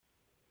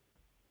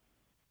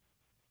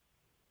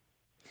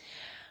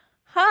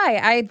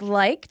Hi, I'd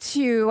like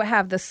to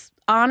have this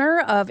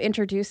honor of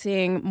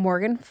introducing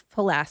Morgan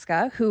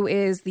Falaska, who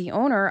is the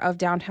owner of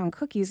Downtown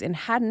Cookies in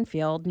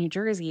Haddonfield, New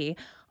Jersey,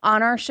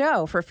 on our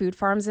show for Food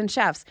Farms and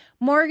Chefs.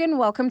 Morgan,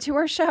 welcome to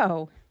our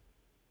show.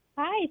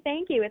 Hi,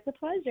 thank you. It's a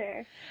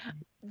pleasure.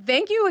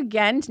 Thank you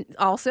again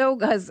also,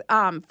 because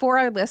for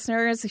our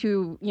listeners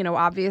who,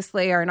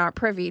 obviously are not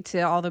privy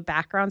to all the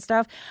background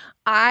stuff,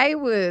 I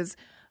was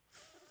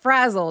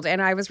frazzled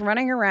and I was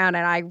running around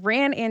and I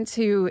ran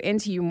into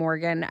you,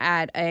 Morgan,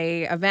 at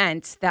a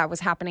event that was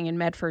happening in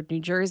Medford,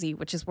 New Jersey,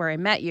 which is where I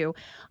met you.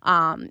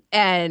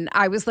 And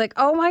I was like,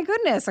 oh my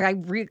goodness,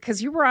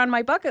 because you were on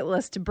my bucket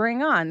list to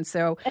bring on.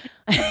 So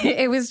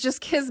it was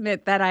just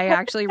kismet that I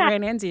actually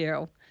ran into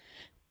you.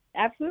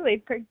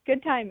 Absolutely.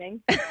 Good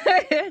timing.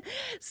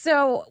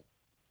 So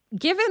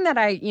given that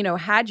I,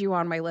 had you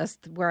on my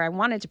list where I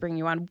wanted to bring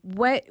you on,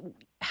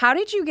 how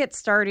did you get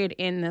started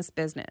in this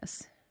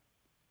business?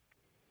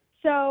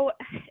 So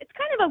it's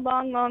kind of a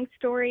long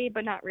story,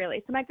 but not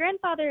really. So my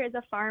grandfather is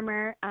a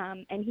farmer,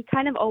 and he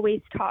kind of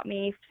always taught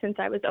me since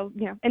I was,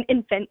 an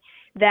infant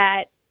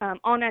that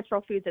all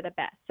natural foods are the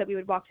best. So we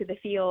would walk through the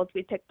fields,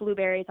 we'd pick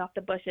blueberries off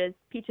the bushes,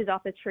 peaches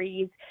off the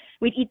trees.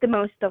 We'd eat the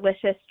most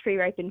delicious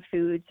tree-ripened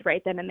foods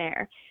right then and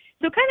there.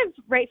 So kind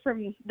of right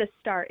from the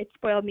start, it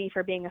spoiled me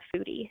for being a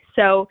foodie.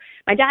 So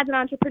my dad's an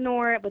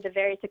entrepreneur with a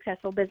very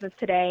successful business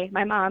today.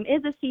 My mom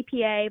is a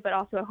CPA, but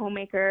also a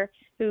homemaker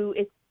who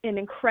is an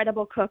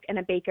incredible cook and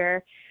a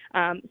baker.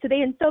 So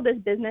they instilled this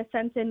business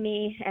sense in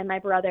me and my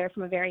brother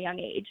from a very young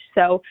age.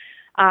 So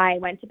I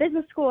went to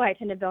business school. I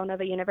attended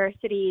Villanova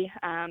University,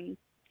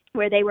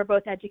 where they were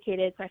both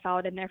educated, so I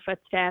followed in their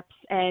footsteps.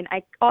 And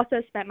I also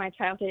spent my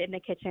childhood in the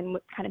kitchen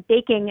kind of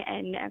baking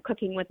and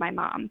cooking with my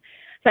mom.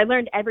 So I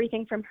learned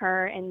everything from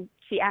her, and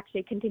she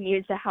actually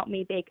continues to help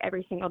me bake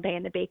every single day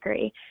in the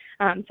bakery.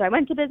 So I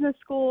went to business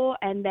school,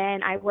 and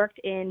then I worked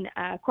in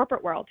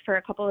corporate world for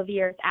a couple of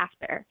years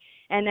after.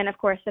 And then, of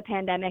course, the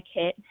pandemic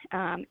hit,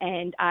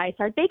 and I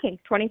started baking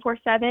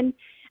 24/7.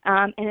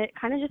 And it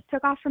kind of just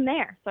took off from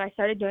there. So I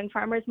started doing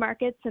farmers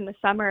markets in the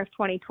summer of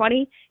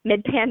 2020,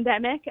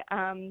 mid-pandemic.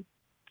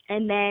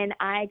 And then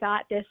I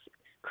got this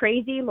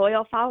crazy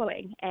loyal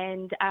following.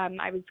 And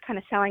I was kind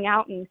of selling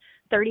out in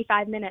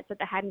 35 minutes at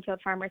the Haddonfield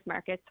farmers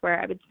markets,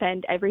 where I would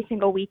spend every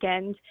single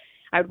weekend.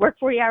 I would work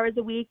 40 hours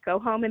a week, go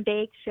home and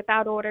bake, ship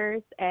out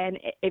orders. And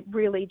it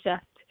really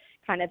just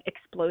kind of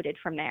exploded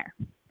from there.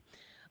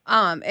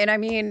 And I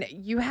mean,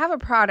 you have a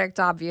product,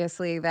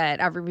 obviously, that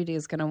everybody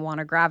is going to want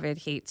to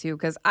gravitate to,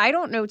 because I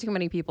don't know too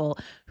many people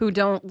who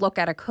don't look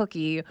at a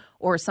cookie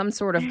or some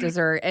sort of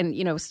dessert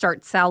and,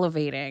 start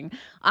salivating.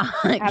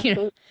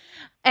 Absolutely.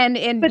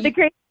 But the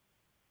crazy...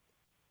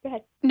 Go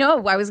ahead.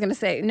 No, I was going to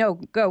say, no,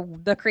 go.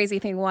 The crazy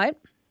thing, what?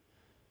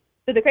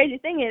 So the crazy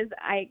thing is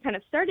I kind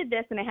of started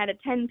this and I had a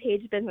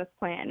 10-page business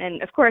plan.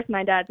 And of course,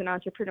 my dad's an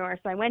entrepreneur.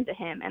 So I went to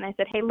him and I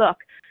said, hey, look,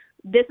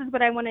 this is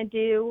what I want to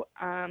do.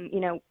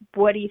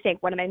 What do you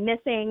think? What am I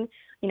missing?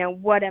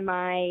 What am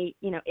I,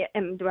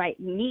 am the right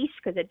niche?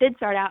 Because it did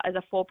start out as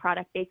a full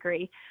product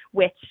bakery,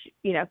 which,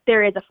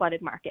 there is a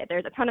flooded market.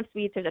 There's a ton of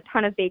sweets. There's a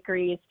ton of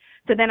bakeries.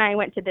 So then I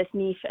went to this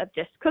niche of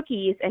just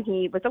cookies, and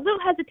he was a little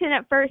hesitant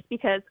at first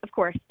because, of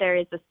course, there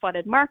is this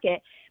flooded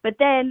market. But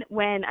then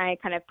when I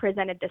kind of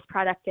presented this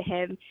product to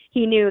him,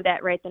 he knew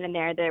that right then and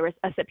there was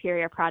a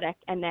superior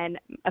product. And then,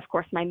 of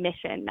course, my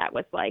mission that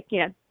was like,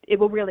 it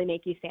will really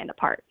make you stand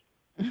apart.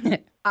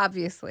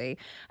 Obviously.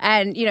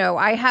 And,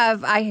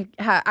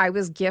 I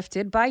was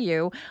gifted by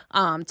you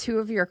 2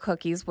 of your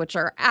cookies, which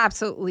are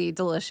absolutely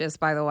delicious,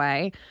 by the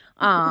way.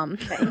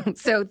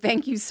 So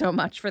thank you so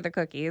much for the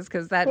cookies,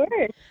 because that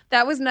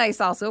was nice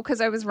also,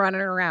 because I was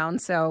running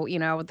around. So,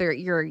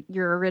 your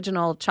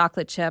original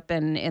chocolate chip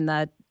and in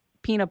the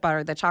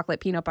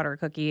chocolate peanut butter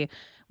cookie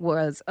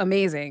was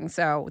amazing.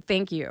 So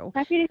thank you.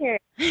 Happy to hear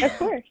it. Of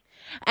course.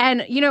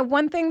 And,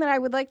 one thing that I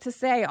would like to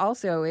say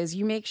also is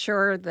you make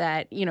sure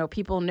that,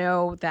 people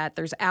know that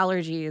there's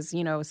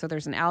allergies, so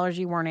there's an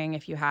allergy warning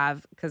if you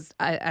have, because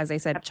as I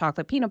said,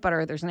 chocolate peanut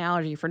butter, there's an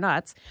allergy for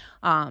nuts.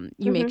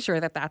 You make sure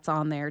that that's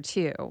on there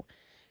too.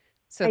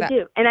 So I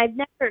do. And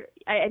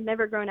I've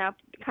never grown up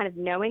kind of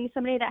knowing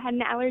somebody that had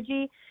an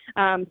allergy.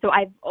 So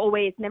I've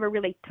always never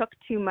really took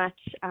too much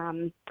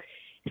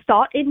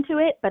thought into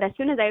it. But as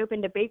soon as I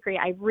opened a bakery,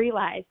 I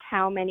realized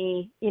how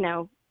many,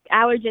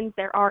 allergens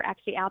there are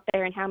actually out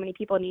there and how many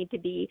people need to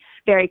be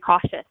very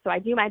cautious. So I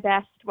do my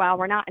best, while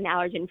we're not an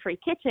allergen-free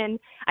kitchen,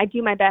 I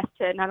do my best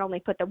to not only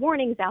put the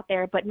warnings out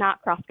there, but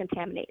not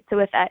cross-contaminate. So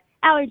if that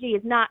allergy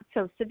is not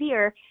so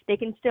severe, they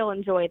can still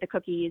enjoy the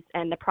cookies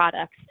and the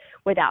products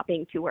without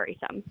being too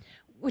worrisome.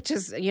 Which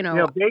is,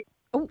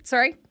 oh,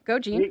 sorry. Go,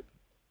 Gene.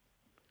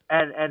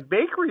 And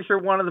bakeries are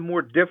one of the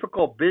more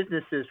difficult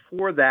businesses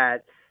for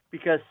that,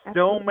 because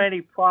so many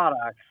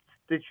products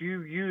that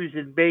you use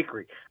in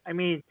bakery. I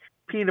mean,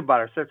 peanut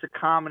butter, such a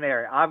common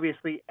area.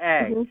 Obviously,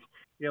 eggs.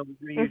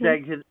 We use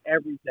eggs in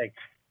everything.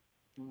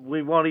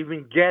 We won't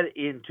even get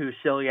into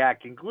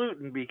celiac and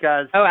gluten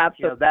because that's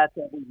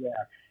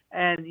everywhere.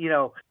 And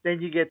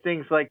then you get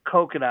things like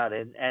coconut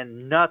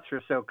and nuts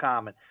are so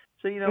common.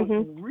 So,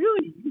 Mm-hmm.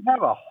 really, you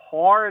have a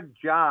hard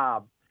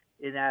job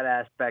in that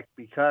aspect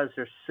because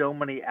there's so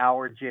many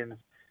allergens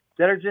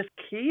that are just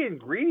key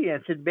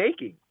ingredients in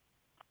baking.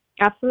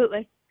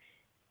 Absolutely.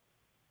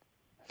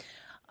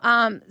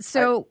 I,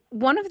 So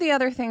one of the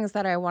other things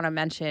that I want to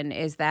mention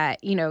is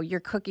that, your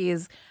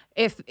cookies,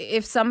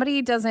 if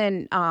somebody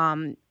doesn't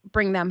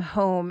bring them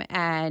home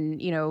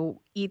and,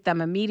 eat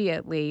them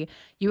immediately,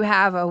 you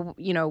have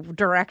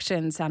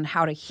directions on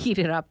how to heat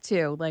it up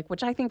too,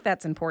 which I think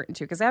that's important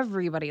too, because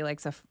everybody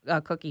likes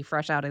a cookie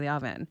fresh out of the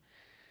oven.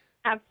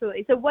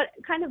 Absolutely. So what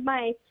kind of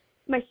my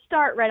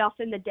start right off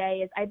in the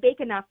day is I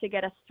bake enough to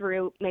get us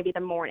through maybe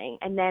the morning,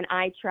 and then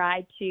I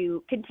try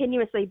to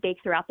continuously bake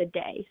throughout the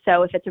day.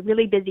 So if it's a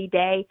really busy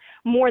day,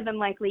 more than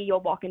likely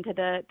you'll walk into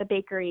the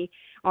bakery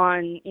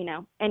on,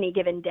 any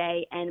given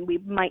day, and we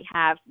might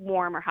have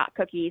warm or hot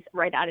cookies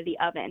right out of the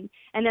oven.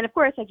 And then, of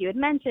course, like you had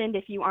mentioned,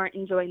 if you aren't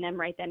enjoying them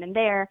right then and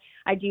there,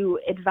 I do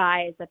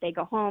advise that they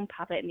go home,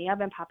 pop it in the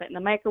oven, pop it in the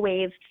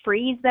microwave,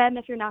 freeze them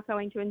if you're not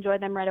going to enjoy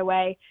them right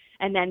away,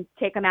 and then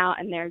take them out,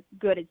 and they're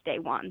good as day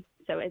one.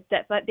 So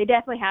but they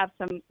definitely have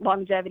some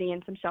longevity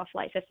and some shelf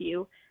life if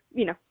you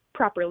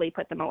properly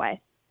put them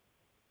away.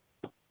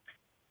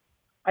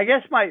 I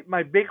guess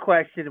my big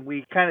question,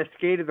 we kind of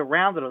skated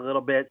around it a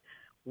little bit.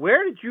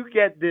 Where did you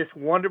get this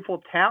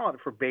wonderful talent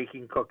for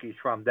baking cookies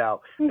from,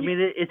 though? I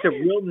mean, it's a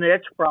real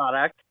niche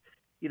product.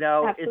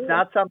 Absolutely. It's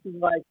not something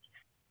like,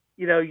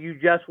 you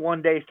just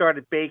one day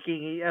started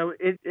baking.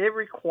 It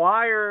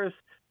requires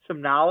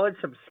some knowledge,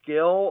 some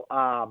skill,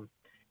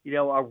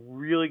 a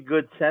really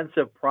good sense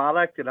of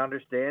product and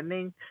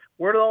understanding.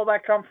 Where did all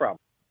that come from?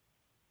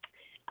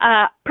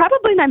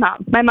 Probably my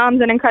mom. My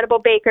mom's an incredible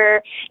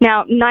baker.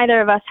 Now, neither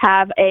of us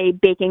have a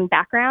baking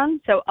background,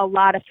 so a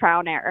lot of trial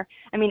and error.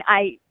 I mean,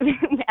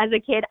 as a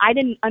kid, I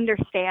didn't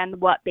understand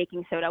what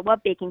baking soda,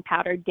 what baking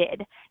powder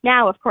did.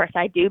 Now, of course,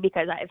 I do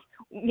because I've,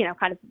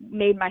 kind of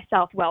made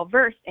myself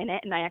well-versed in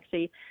it, and I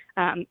actually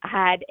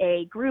had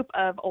a group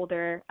of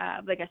older,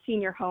 like a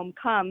senior home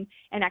come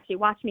and actually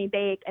watch me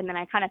bake, and then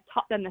I kind of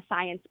taught them the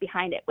science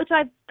behind it, which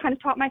I've kind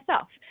of taught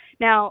myself.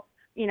 Now,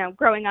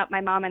 growing up,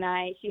 my mom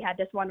and she had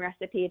this one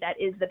recipe that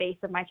is the base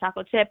of my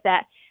chocolate chip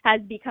that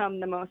has become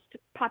the most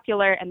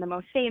popular and the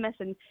most famous.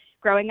 And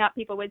growing up,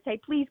 people would say,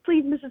 please,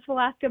 Mrs.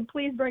 Velasquez,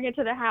 please bring it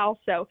to the house.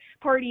 So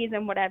parties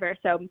and whatever.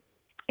 So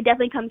it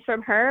definitely comes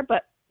from her,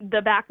 but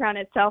the background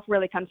itself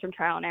really comes from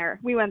trial and error.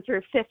 We went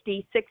through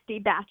 50, 60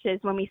 batches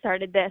when we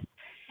started this.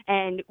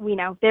 And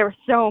there were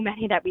so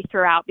many that we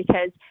threw out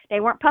because they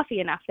weren't puffy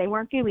enough. They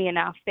weren't gooey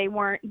enough. They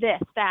weren't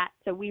this, that.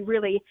 So we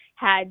really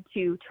had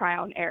to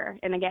trial and error.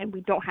 And again,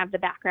 we don't have the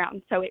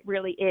background. So it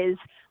really is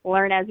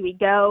learn as we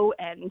go.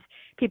 And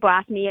people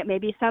ask me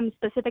maybe some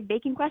specific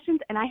baking questions,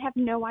 and I have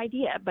no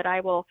idea, but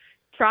I will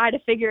try to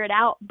figure it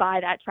out by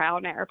that trial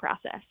and error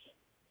process.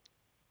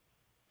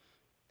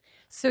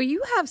 So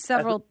you have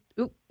several...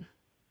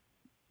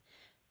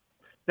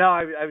 No,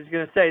 I was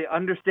going to say,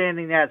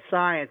 understanding that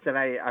science, and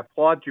I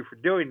applaud you for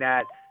doing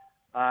that.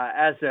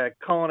 As a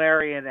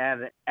culinarian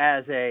and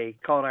as a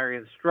culinary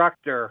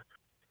instructor,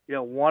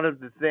 one of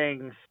the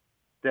things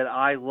that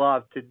I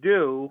loved to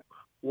do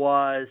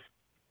was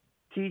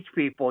teach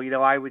people.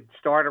 I would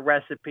start a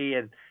recipe,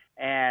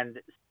 and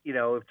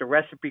if the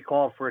recipe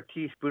called for a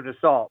teaspoon of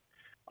salt,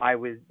 I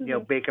would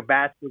bake a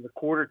batch with a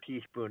quarter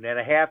teaspoon, then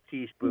a half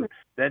teaspoon,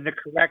 then the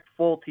correct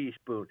full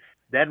teaspoon,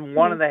 then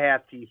 1.5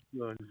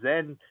 teaspoons,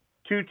 then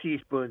 2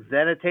 teaspoons,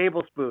 then a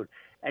tablespoon.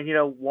 And,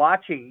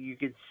 watching, you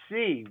can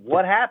see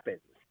what happens.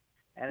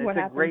 And it's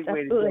a great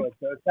way to do it.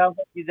 So it sounds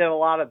like you did a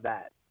lot of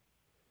that.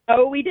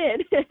 Oh, we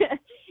did.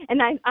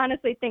 And I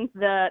honestly think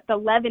the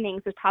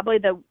leavenings was probably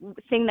the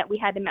thing that we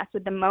had to mess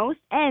with the most.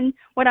 And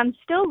what I'm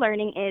still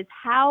learning is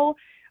how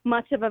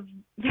much of a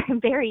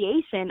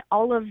variation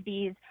all of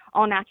these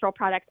all-natural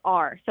products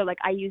are. So,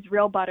 I use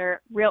real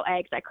butter, real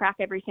eggs. I crack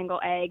every single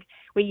egg.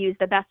 We use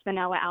the best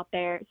vanilla out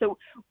there. So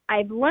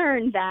I've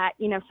learned that,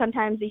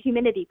 sometimes the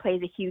humidity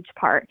plays a huge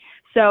part.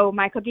 So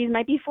my cookies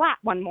might be flat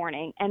one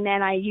morning, and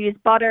then I use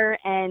butter,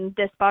 and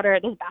this batch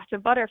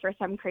of butter, for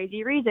some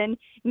crazy reason,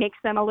 makes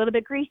them a little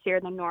bit greasier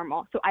than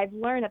normal. So I've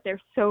learned that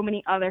there's so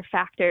many other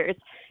factors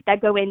that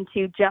go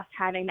into just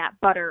having that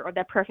butter or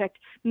the perfect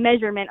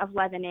measurement of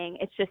leavening.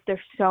 It's just there's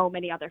so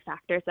many other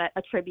factors that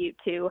attribute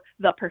to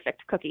the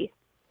perfect cookie.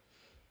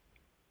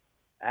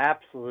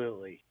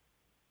 Absolutely.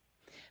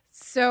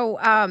 So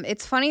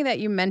it's funny that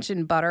you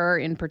mentioned butter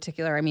in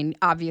particular. I mean,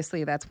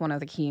 obviously that's one of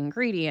the key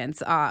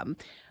ingredients.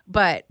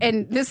 But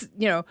this,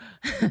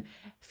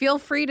 feel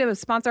free to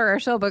sponsor our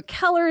show, but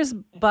Keller's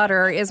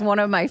butter is one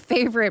of my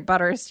favorite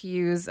butters to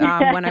use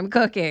when I'm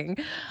cooking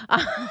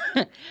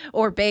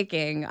or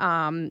baking,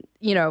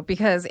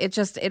 because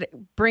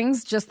it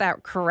brings just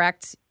that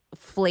correct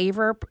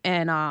flavor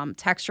and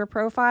texture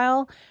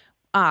profile.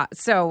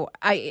 So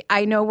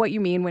I know what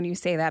you mean when you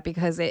say that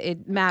because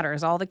it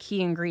matters. All the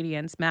key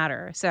ingredients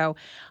matter. So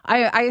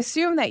I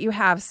assume that you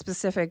have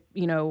specific,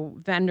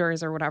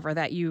 vendors or whatever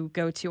that you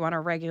go to on a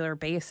regular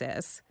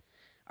basis.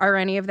 Are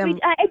any of them?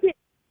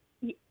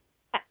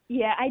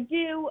 Yeah, I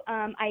do.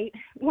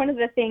 One of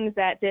the things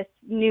that this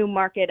new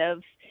market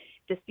of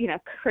just,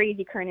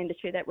 crazy current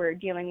industry that we're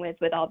dealing with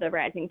all the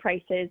rising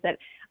prices, that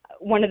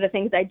one of the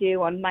things I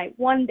do on my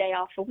one day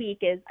off a week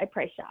is I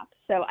price shop.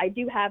 So I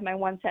do have my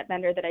one set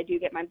vendor that I do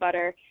get my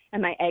butter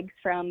and my eggs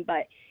from,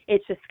 but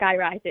it's just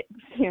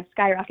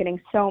skyrocketing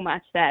so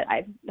much that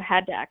I've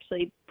had to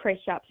actually price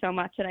shop so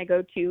much, and I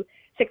go to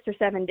 6 or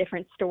 7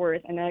 different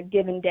stores in a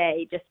given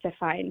day just to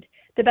find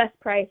the best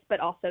price, but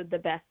also the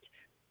best,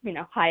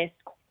 highest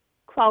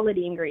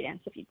quality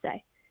ingredients, if you'd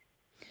say.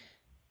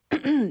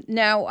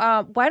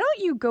 Now, why don't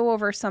you go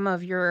over some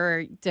of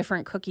your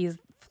different cookies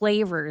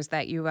flavors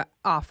that you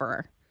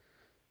offer?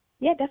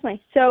 Yeah,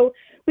 definitely. So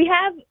we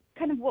have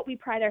kind of what we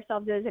pride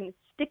ourselves as in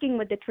sticking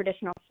with the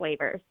traditional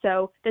flavors.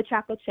 So the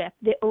chocolate chip,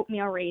 the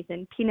oatmeal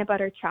raisin, peanut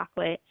butter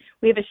chocolate.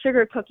 We have a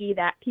sugar cookie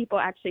that people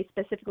actually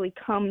specifically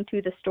come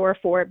to the store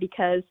for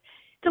because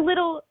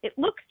it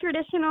looks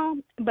traditional,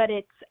 but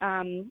it's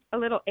a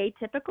little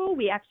atypical.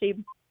 We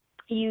actually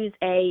use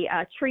a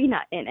tree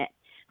nut in it.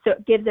 So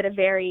it gives it a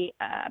very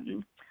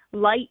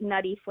light,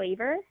 nutty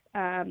flavor.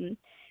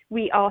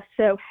 We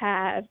also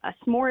have a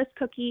s'mores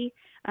cookie,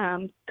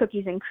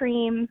 cookies and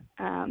cream.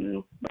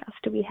 What else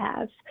do we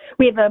have?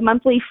 We have a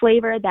monthly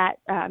flavor that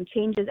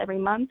changes every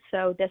month.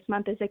 So this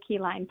month is a key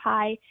lime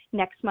pie.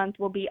 Next month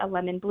will be a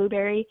lemon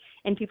blueberry.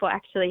 And people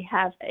actually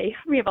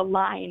we have a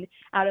line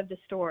out of the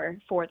store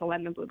for the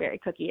lemon blueberry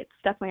cookie. It's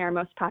definitely our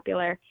most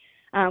popular.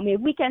 We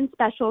have weekend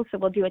specials, so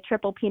we'll do a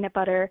triple peanut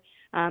butter.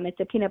 It's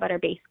a peanut butter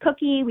based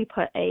cookie. We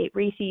put a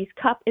Reese's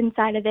cup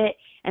inside of it,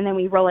 and then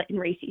we roll it in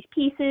Reese's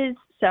pieces.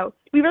 So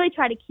we really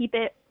try to keep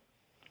it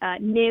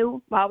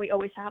new, while we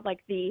always have like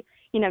the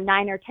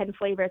 9 or 10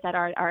 flavors that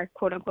are our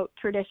quote unquote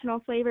traditional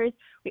flavors.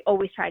 We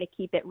always try to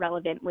keep it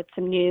relevant with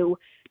some new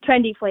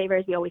trendy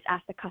flavors. We always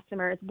ask the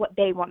customers what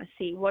they want to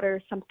see. What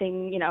are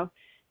something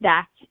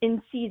that's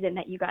in season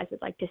that you guys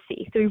would like to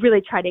see? So we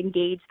really try to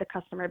engage the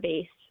customer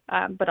base,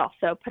 but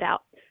also put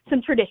out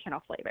some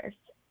traditional flavors.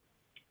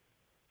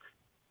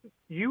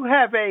 You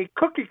have a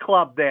cookie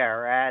club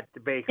there at the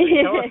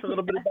bakery. Tell us a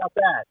little bit about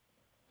that.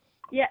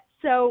 Yeah,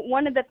 so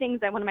one of the things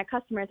that one of my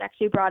customers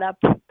actually brought up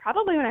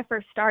probably when I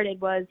first started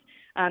was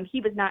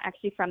he was not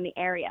actually from the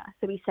area.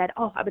 So he said,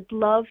 I would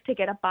love to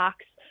get a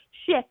box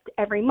shipped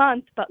every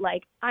month, but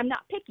I'm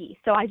not picky.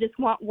 So I just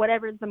want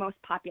whatever's the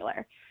most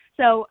popular.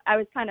 So I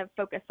was kind of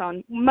focused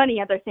on many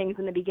other things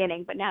in the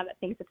beginning, but now that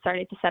things have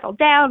started to settle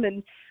down,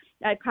 and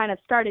I've kind of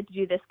started to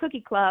do this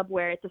cookie club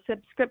where it's a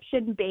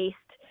subscription-based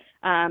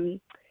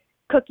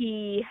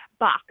cookie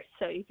box,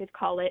 so you could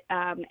call it,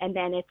 and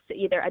then it's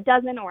either a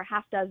dozen or a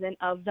half dozen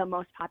of the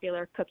most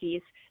popular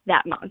cookies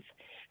that month.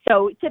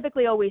 So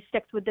typically always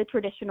sticks with the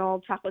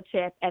traditional chocolate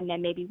chip and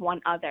then maybe one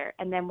other,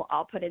 and then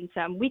I'll put in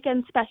some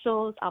weekend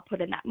specials. I'll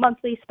put in that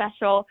monthly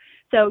special.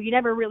 So you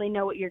never really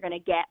know what you're going to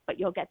get, but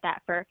you'll get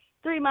that for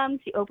 3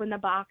 months. You open the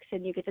box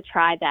and you get to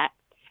try that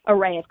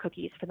array of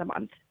cookies for the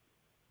month.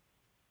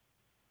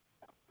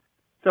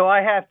 So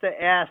I have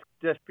to ask,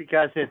 just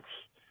because it's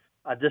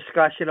a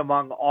discussion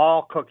among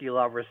all cookie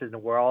lovers in the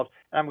world,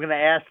 and I'm going to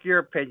ask your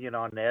opinion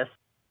on this.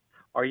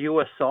 Are you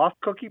a soft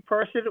cookie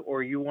person, or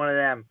are you one of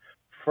them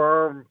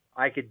firm,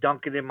 I could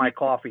dunk it in my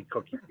coffee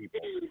cookie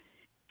people?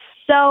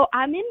 So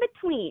I'm in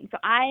between. So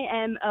I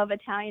am of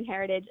Italian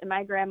heritage, and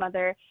my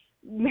grandmother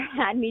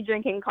had me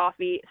drinking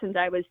coffee since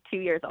I was 2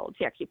 years old.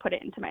 She actually put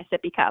it into my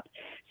sippy cup.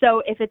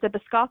 So if it's a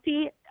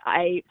biscotti,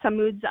 some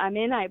moods I'm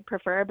in, I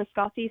prefer a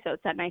biscotti. So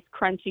it's that nice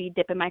crunchy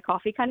dip in my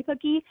coffee kind of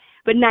cookie.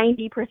 But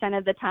 90%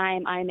 of the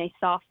time, I'm a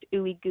soft,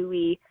 ooey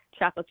gooey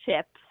chocolate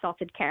chip,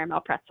 salted caramel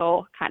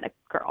pretzel kind of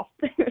girl.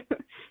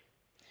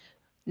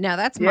 Now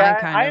that's my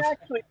kind of.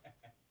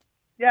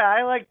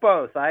 I like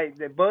both.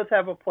 They both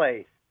have a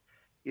place.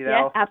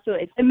 Yeah,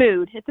 absolutely. It's a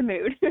mood. It's a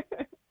mood.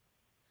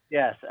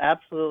 Yes,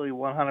 absolutely,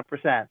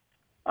 100%.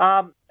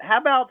 How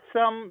about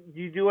do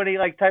you do any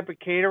type of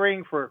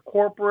catering for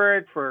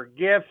corporate, for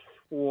gifts,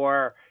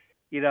 for,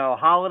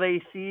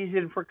 holiday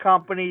season for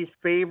companies,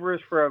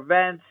 favors for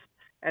events,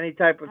 any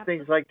type of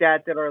things like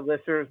that our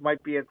listeners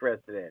might be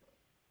interested in?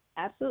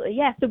 Absolutely,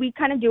 yeah. So we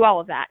kind of do all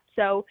of that.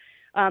 So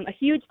a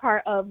huge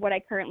part of what I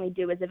currently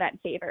do is event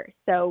favors.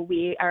 So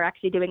we are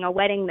actually doing a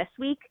wedding this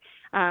week.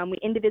 We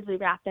individually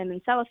wrap them in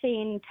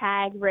cellophane,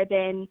 tag,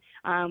 ribbon.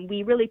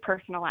 We really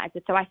personalize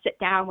it. So I sit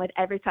down with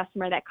every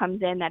customer that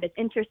comes in that is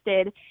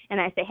interested,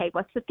 and I say, hey,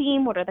 what's the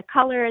theme? What are the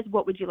colors?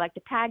 What would you like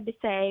the tag to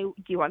say?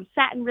 Do you want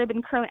satin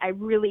ribbon curling? I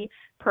really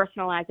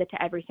personalize it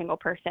to every single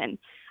person.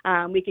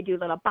 We could do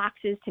little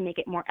boxes to make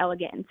it more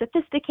elegant and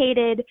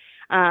sophisticated.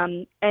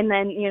 And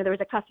then, there was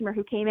a customer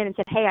who came in and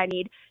said, hey, I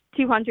need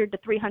 200 to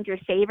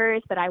 300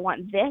 favors, but I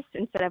want this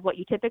instead of what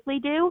you typically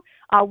do.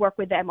 I'll work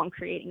with them on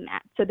creating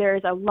that. So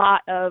there's a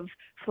lot of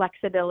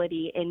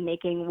flexibility in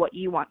making what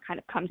you want kind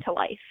of come to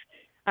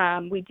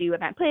life. We do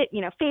event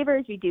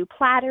favors, we do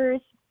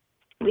platters.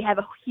 We have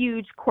a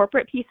huge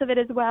corporate piece of it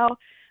as well.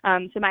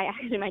 So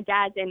my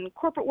dad's in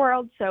corporate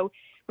world, so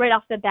right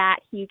off the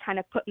bat, he kind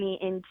of put me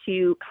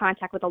into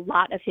contact with a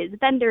lot of his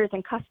vendors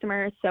and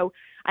customers. So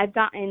I've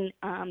gotten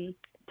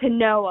to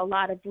know a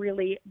lot of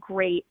really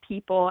great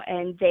people,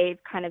 and they've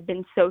kind of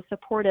been so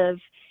supportive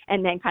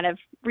and then kind of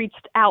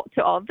reached out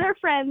to all of their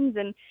friends.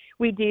 And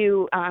we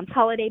do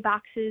holiday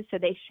boxes, so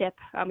they ship.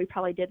 We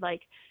probably did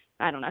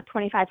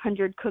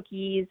 2,500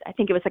 cookies. I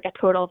think it was a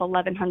total of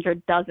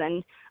 1,100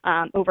 dozen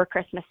over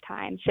Christmas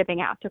time,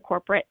 shipping out to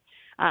corporate,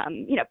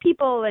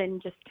 people,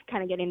 and just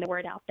kind of getting the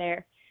word out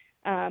there.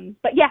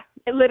 But yeah,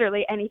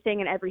 literally anything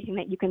and everything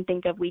that you can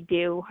think of, we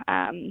do,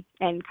 and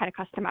kind of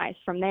customize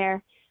from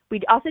there. We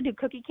also do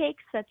cookie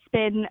cakes. That's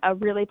been a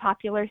really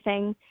popular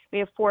thing. We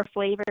have 4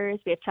 flavors.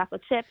 We have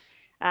chocolate chip,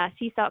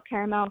 sea salt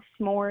caramel,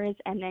 s'mores,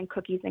 and then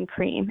cookies and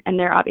cream. And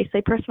they're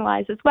obviously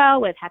personalized as well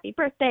with happy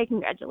birthday,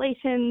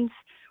 congratulations,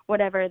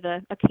 whatever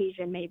the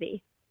occasion may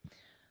be.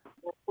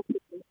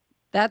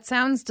 That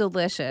sounds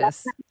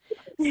delicious.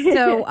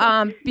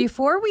 So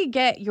before we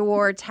get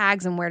your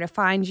tags and where to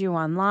find you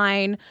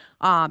online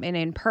and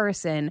in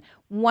person,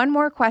 one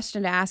more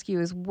question to ask you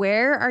is,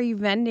 where are you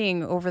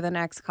vending over the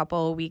next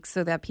couple of weeks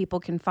so that people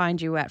can find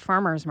you at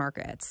farmers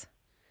markets?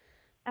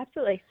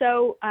 Absolutely.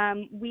 So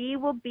we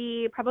will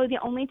be probably the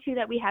only 2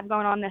 that we have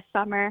going on this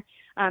summer,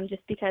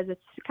 just because it's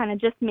kind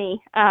of just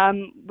me.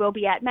 We'll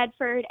be at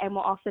Medford, and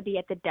we'll also be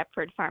at the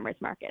Deptford Farmers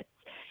Markets.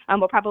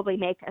 We'll probably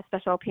make a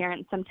special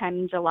appearance sometime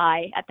in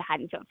July at the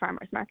Haddonfield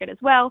Farmers Market as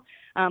well,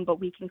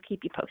 but we can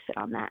keep you posted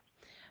on that.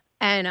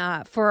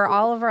 And for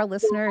all of our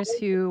listeners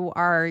who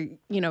are,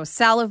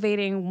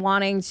 salivating,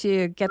 wanting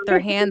to get their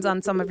hands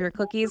on some of your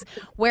cookies,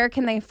 where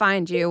can they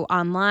find you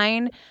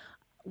online?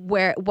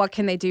 What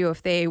can they do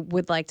if they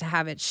would like to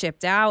have it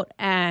shipped out,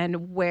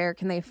 and where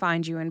can they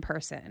find you in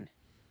person?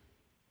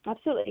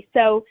 Absolutely.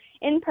 So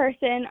in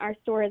person, our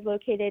store is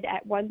located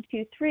at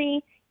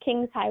 123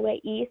 Kings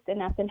Highway East,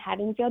 and that's in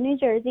Haddonfield, New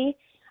Jersey.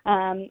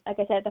 Like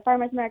I said, at the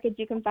farmers markets,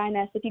 you can find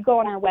us. If you go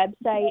on our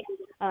website,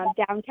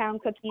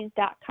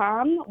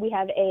 downtowncookies.com, we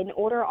have an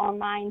order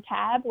online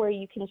tab where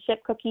you can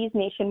ship cookies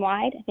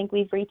nationwide. I think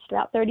we've reached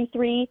about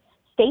 33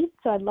 states,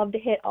 so I'd love to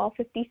hit all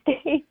 50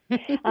 states.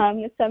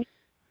 So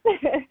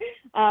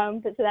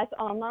that's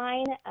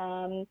online.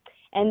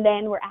 And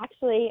then we're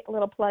actually, a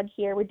little plug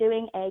here, we're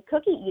doing a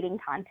cookie eating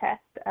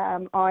contest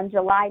on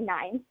July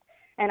 9th.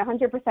 And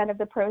 100% of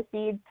the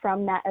proceeds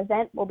from that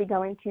event will be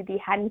going to the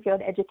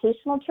Haddonfield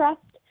Educational Trust.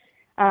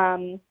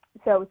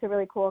 So it's a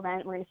really cool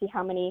event. We're going to see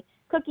how many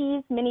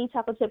cookies, mini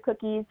chocolate chip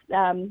cookies,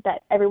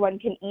 that everyone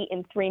can eat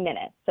in 3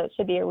 minutes. So it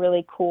should be a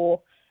really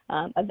cool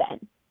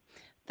event.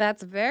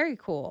 That's very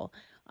cool.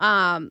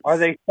 Are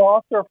they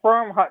soft or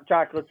firm hot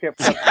chocolate chip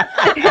cookies?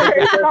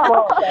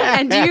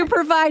 And do you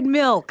provide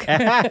milk?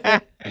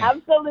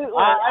 Absolutely.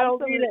 I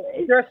don't need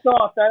it. They're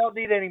soft. I don't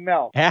need any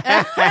milk.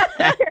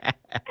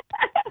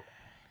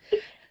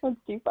 That's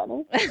too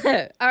funny.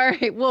 All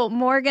right. Well,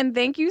 Morgan,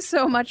 thank you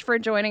so much for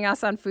joining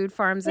us on Food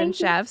Farms and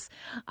Chefs.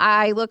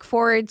 I look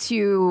forward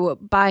to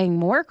buying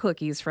more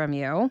cookies from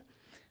you.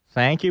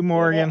 Thank you,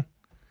 Morgan.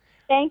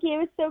 Thank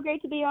you. It's so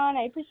great to be on.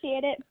 I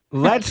appreciate it.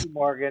 Thank you,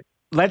 Morgan.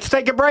 Let's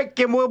take a break,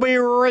 and we'll be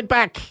right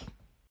back.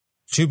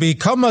 To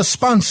become a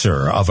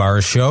sponsor of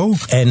our show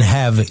and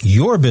have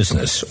your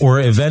business or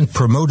event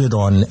promoted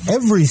on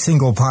every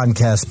single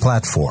podcast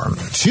platform,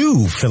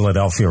 2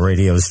 Philadelphia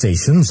radio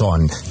stations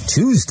on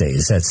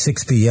Tuesdays at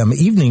 6 p.m.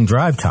 evening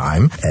drive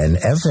time, an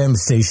FM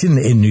station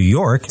in New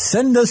York,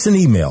 send us an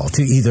email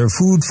to either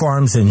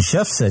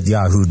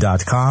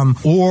foodfarmsandchefs@yahoo.com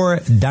or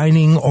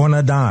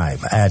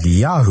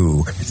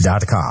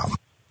diningonadime@yahoo.com.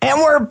 And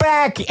we're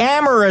back.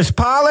 Amaris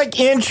Pollock,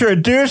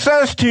 introduce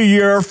us to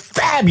your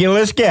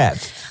fabulous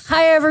guests.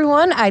 Hi,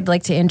 everyone. I'd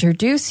like to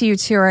introduce you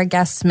to our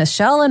guests,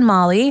 Michelle and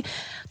Molly.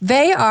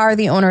 They are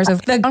the owners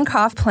of the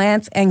Coffee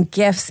Plants and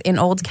Gifts in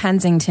Old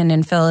Kensington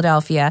in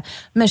Philadelphia.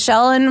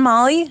 Michelle and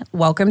Molly,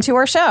 welcome to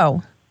our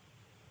show.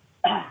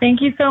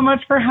 Thank you so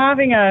much for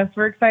having us.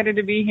 We're excited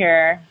to be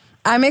here.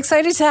 I'm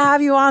excited to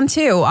have you on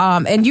too.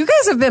 And you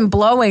guys have been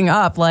blowing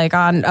up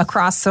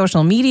across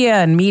social media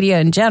and media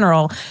in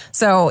general.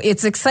 So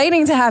it's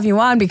exciting to have you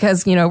on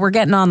because, we're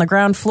getting on the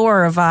ground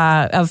floor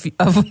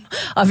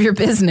of your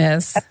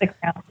business. That's the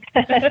ground.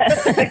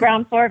 The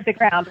ground floor of the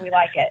ground. We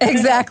like it.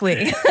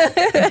 Exactly.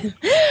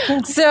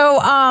 So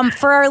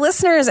for our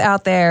listeners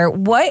out there,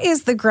 what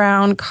is the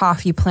Ground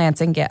Coffee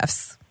Plants and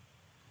Gifts?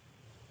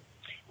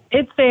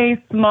 It's a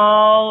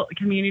small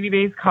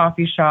community-based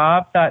coffee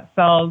shop that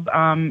sells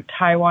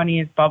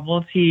Taiwanese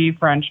bubble tea,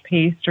 French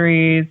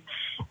pastries,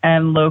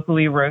 and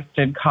locally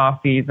roasted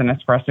coffees and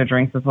espresso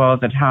drinks, as well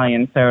as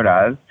Italian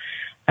sodas.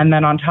 And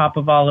then on top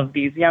of all of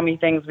these yummy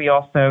things, we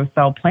also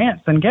sell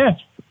plants and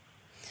gifts.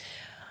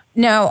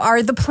 Now,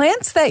 are the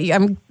plants that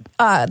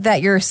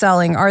you're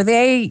selling, are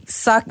they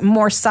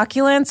more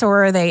succulents,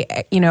 or are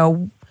they,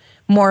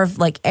 more of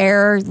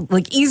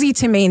easy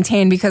to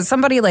maintain? Because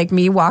somebody like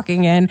me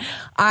walking in,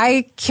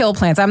 I kill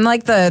plants. I'm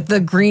like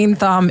the green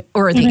thumb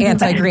or the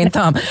anti-green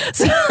thumb.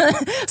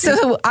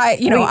 So I,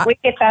 we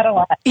get that a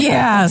lot.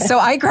 Yeah. So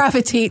I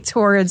gravitate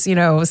towards,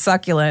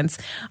 succulents.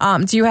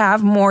 Do you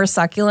have more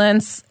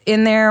succulents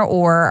in there,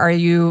 or are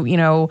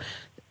you,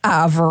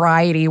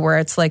 variety where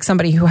it's like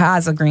somebody who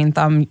has a green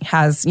thumb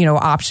has,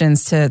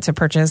 options to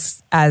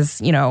purchase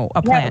as,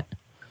 a plant? Yeah.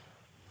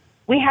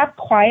 We have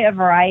quite a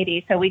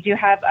variety. So we do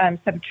have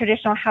some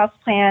traditional house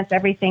plants,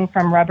 everything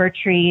from rubber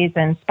trees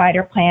and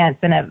spider plants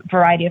and a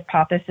variety of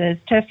pothoses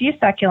to a few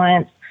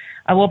succulents.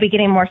 We'll be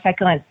getting more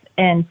succulents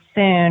in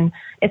soon.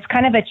 It's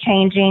kind of a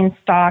changing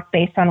stock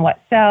based on what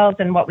sells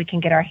and what we can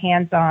get our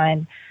hands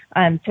on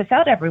to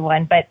sell to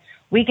everyone. But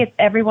we get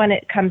everyone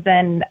that comes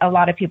in, a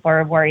lot of people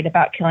are worried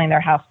about killing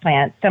their house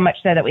plants, so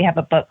much so that we have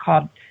a book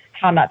called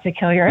How Not to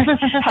Kill Your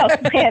House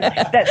Plant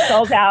that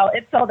sold out.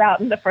 It sold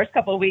out in the first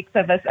couple of weeks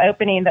of us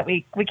opening that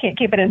we can't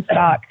keep it in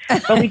stock.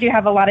 But we do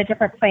have a lot of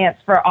different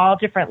plants for all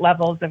different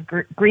levels of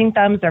green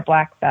thumbs or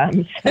black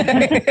thumbs.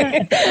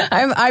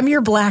 I'm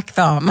your black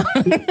thumb.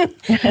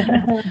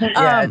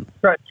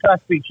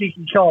 Trust me, she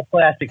can kill a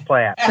plastic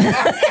plant.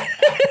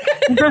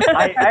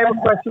 I have a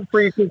question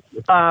for you.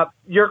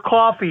 Your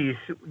coffees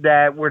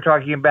that we're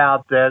talking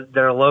about that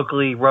are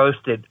locally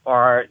roasted,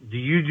 do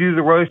you do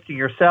the roasting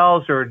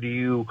yourselves, or do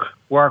you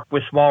work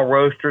with small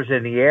roasters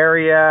in the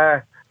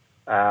area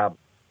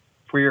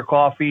for your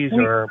coffees,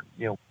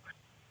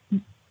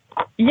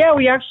 Yeah,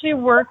 we actually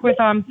work with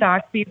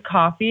Saxby's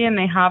Coffee, and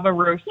they have a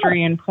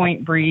roastery in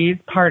Point Breeze,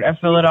 part of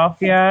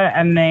Philadelphia,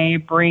 and they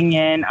bring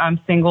in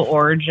single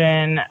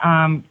origin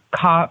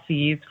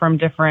coffees from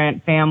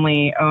different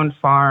family-owned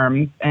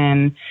farms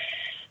in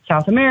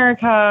South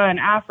America and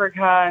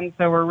Africa, and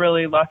so we're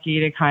really lucky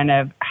to kind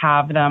of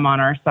have them on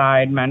our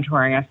side,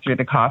 mentoring us through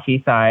the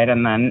coffee side,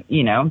 and then,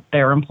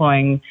 they're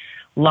employing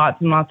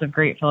lots and lots of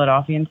great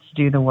Philadelphians to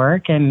do the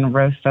work and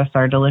roast us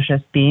our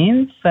delicious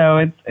beans,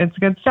 so it's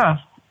good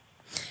stuff.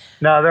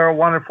 No, they're a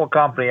wonderful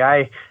company.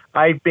 I've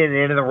been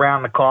in and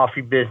around the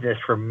coffee business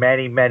for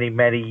many, many,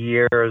 many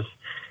years,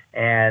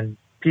 and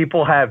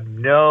people have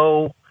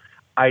no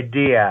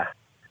idea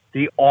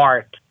the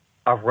art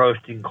of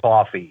roasting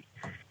coffee.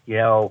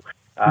 So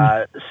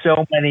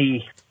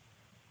many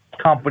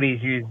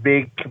companies use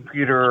big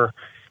computer,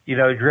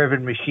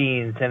 driven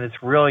machines, and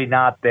it's really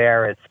not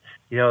there. It's,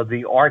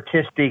 the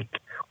artistic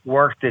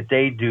work that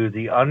they do,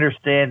 the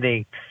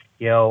understanding,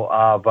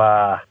 of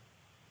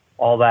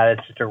all that.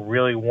 It's just a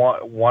really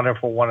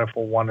wonderful,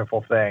 wonderful,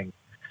 wonderful thing.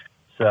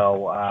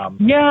 So,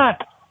 yeah,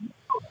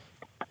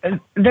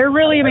 they're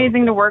really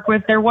amazing to work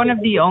with. They're one of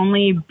the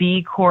only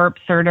B Corp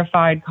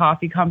certified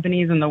coffee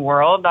companies in the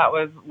world. That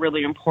was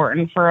really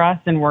important for us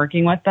in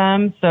working with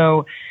them.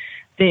 So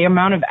the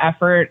amount of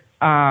effort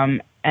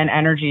and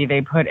energy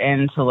they put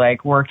into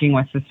working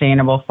with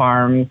sustainable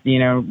farms,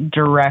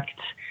 direct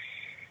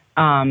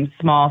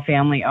small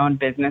family-owned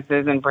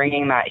businesses and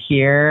bringing that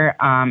here,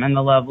 and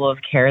the level of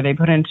care they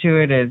put into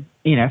it is,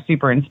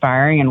 super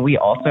inspiring. And we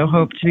also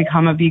hope to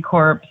become a B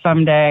Corp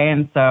someday.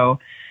 And so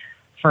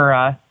for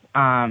us,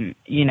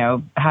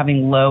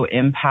 having low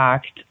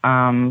impact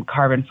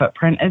carbon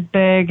footprint is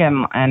big,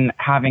 and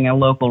having a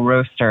local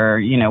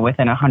roaster,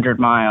 within 100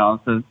 miles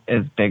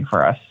is big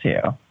for us too.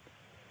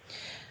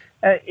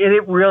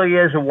 It really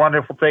is a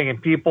wonderful thing.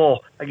 And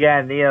people,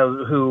 again,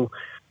 who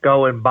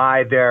go and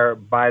buy their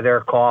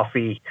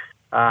coffee,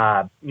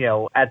 at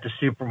the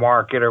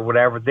supermarket or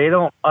whatever, they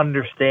don't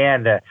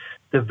understand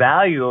the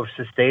value of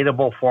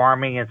sustainable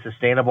farming and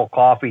sustainable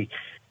coffee.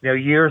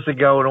 Years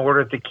ago, in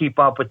order to keep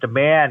up with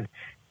demand,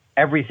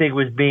 everything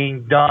was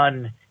being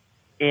done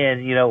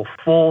in,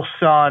 full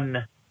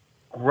sun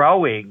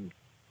growing,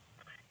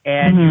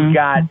 and you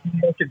got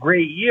such a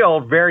great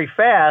yield very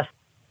fast,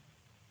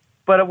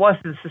 but it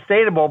wasn't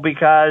sustainable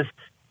because,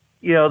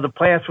 the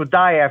plants would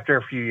die after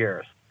a few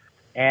years.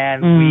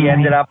 And we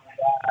ended up,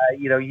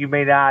 you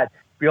may not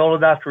be old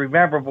enough to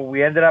remember, but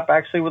we ended up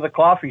actually with a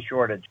coffee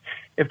shortage.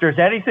 If there's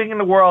anything in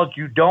the world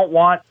you don't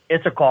want,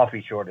 it's a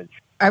coffee shortage.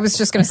 I was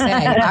just going to say,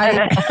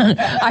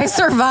 I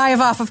survive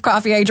off of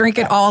coffee. I drink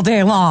it all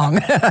day long.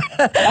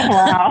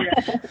 Wow.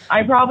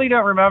 I probably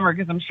don't remember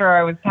because I'm sure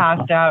I was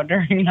passed out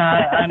during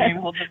that,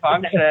 unable to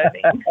function.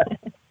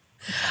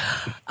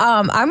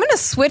 I'm going to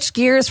switch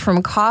gears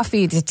from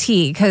coffee to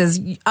tea because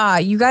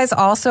you guys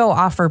also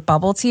offer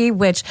bubble tea,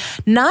 which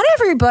not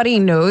everybody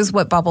knows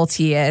what bubble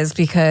tea is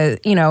because,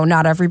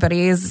 not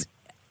everybody is,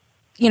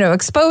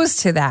 exposed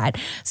to that.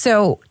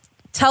 So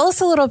tell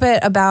us a little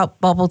bit about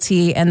bubble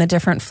tea and the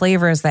different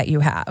flavors that you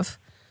have.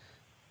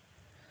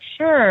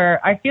 Sure.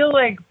 I feel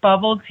like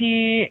bubble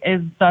tea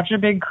is such a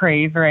big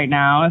craze right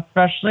now,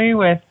 especially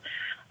with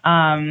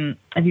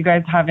if you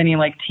guys have any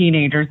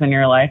teenagers in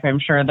your life, I'm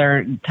sure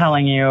they're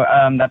telling you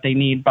that they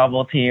need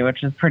bubble tea,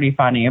 which is pretty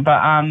funny.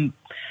 But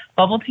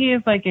bubble tea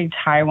is a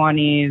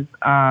Taiwanese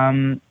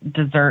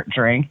dessert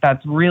drink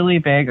that's really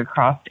big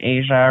across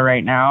Asia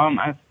right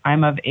now.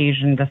 I'm of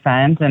Asian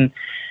descent and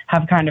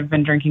have kind of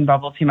been drinking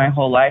bubble tea my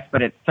whole life,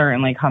 but it's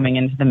certainly coming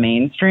into the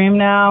mainstream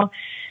now.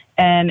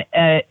 And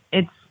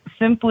it's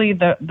simply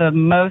the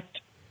most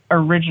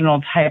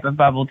original type of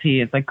bubble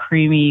tea. It's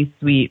creamy,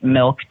 sweet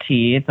milk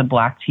tea. It's a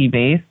black tea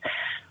base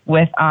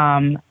with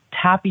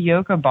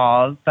tapioca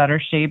balls that are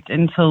shaped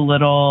into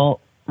little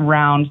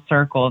round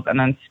circles and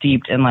then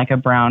steeped in a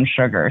brown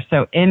sugar.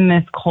 So in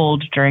this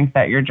cold drink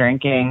that you're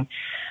drinking,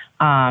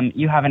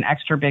 you have an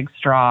extra big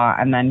straw,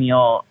 and then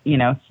you'll,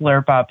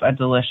 slurp up a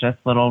delicious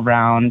little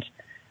round,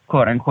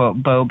 quote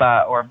unquote,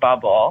 boba or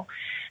bubble.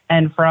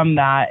 And from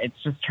that, it's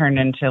just turned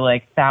into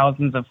like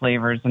thousands of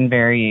flavors and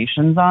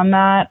variations on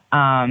that.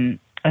 And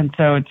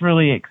so it's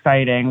really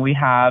exciting. We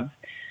have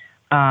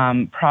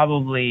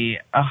probably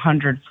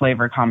 100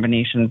 flavor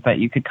combinations that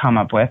you could come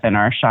up with in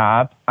our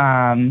shop.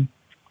 And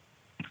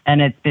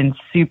it's been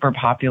super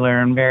popular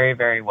and very,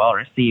 very well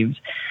received.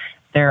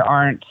 There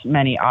aren't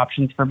many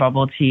options for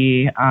bubble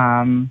tea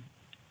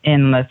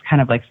in this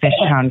kind of like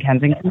Fishtown,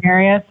 Kensington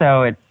area.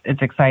 So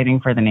it's exciting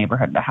for the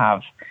neighborhood to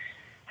have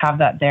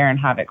that there and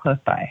have it close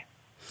by.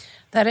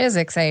 That is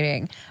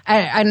exciting.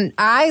 And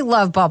I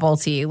love bubble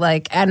tea.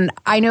 And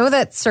I know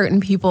that certain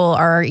people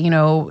are,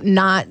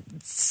 not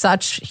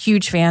such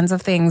huge fans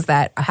of things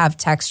that have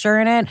texture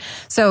in it.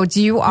 So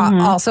do you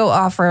also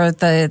offer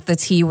the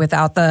tea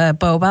without the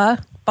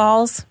boba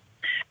balls?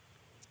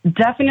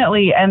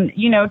 Definitely. And,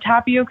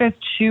 tapioca is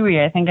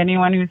chewy. I think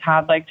anyone who's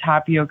had like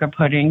tapioca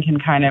pudding can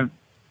kind of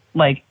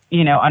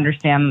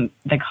understand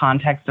the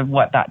context of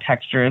what that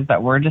texture is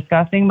that we're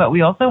discussing. But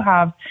we also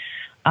have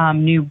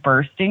new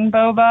bursting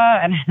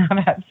boba, and I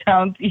know that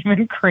sounds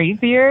even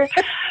crazier,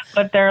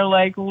 but they're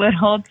like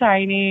little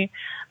tiny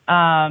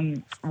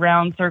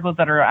round circles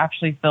that are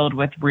actually filled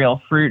with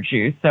real fruit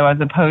juice. So as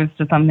opposed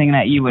to something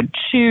that you would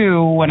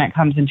chew when it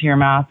comes into your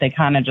mouth, they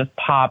kind of just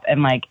pop.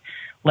 And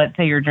let's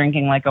say you're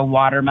drinking like a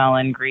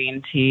watermelon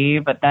green tea,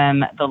 but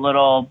then the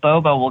little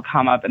boba will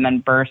come up and then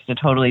burst a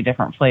totally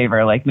different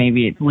flavor, like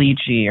maybe it's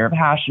lychee or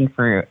passion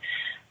fruit.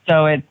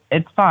 So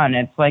it's fun.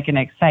 It's like an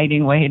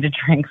exciting way to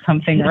drink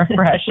something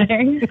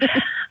refreshing.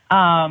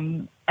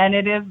 And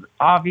it is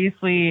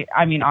obviously,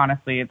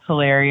 honestly, it's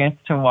hilarious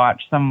to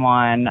watch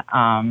someone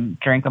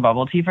drink a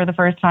bubble tea for the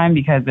first time,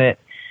 because it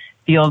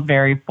feels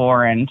very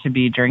foreign to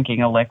be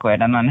drinking a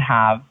liquid and then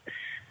have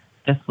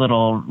this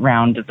little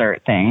round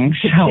dessert thing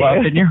show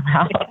up in your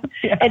mouth.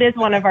 Yeah. It is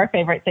one of our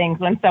favorite things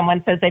when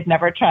someone says they've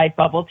never tried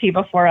bubble tea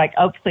before, like,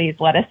 oh, please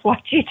let us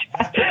watch you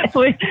try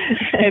it.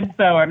 It's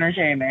so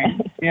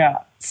entertaining. Yeah.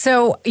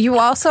 So you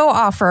also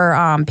offer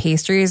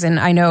pastries, and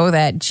I know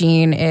that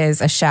Jean is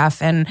a chef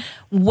and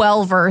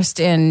well-versed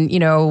in,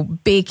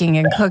 baking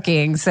and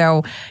cooking.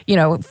 So,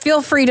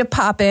 feel free to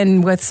pop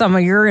in with some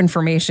of your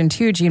information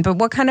too, Jean. But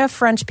what kind of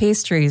French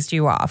pastries do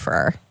you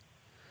offer?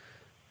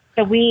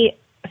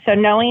 So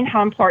knowing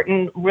how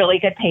important really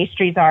good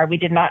pastries are, we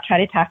did not try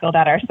to tackle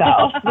that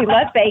ourselves. We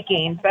love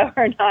baking, but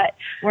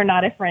we're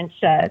not a French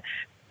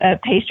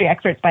pastry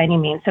experts by any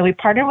means. So we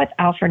partnered with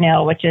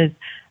Alfernil, which is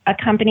a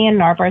company in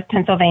Narberth,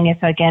 Pennsylvania.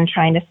 So again,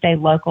 trying to stay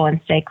local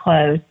and stay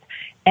close.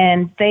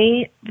 And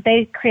they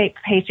create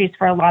pastries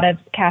for a lot of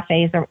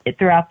cafes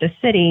throughout the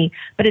city,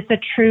 but it's a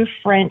true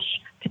French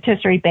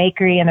patisserie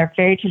bakery, and they're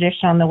very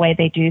traditional in the way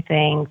they do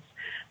things.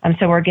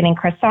 So we're getting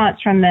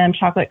croissants from them,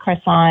 chocolate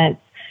croissants,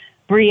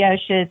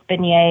 brioches,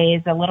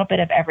 beignets, a little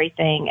bit of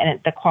everything, and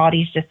the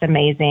quality is just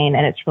amazing,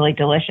 and it's really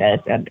delicious,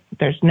 and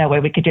there's no way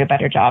we could do a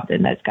better job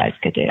than those guys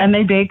could do. And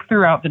they bake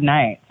throughout the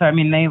night. So,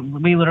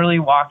 we literally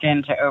walk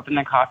in to open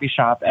the coffee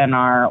shop, and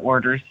our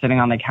order's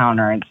sitting on the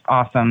counter. It's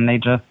awesome. They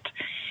just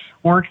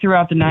work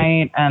throughout the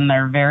night, and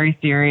they're very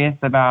serious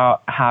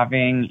about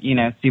having,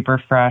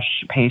 super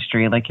fresh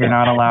pastry. Like, you're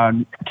not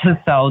allowed to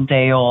sell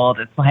day old.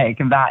 It's like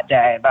that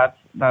day.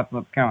 That's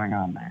what's going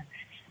on there.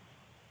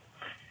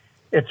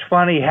 It's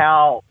funny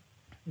how,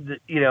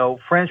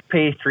 French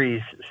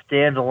pastries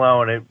stand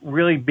alone, it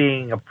really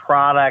being a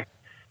product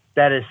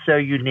that is so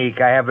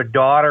unique. I have a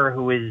daughter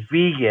who is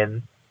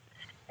vegan,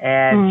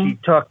 and she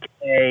took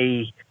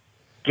a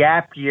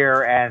gap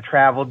year and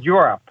traveled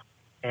Europe.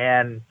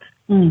 And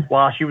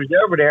while she was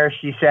over there,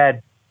 she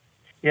said,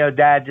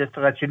 Dad, just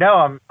to let you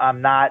know,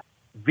 I'm not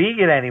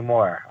vegan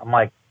anymore. I'm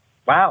like,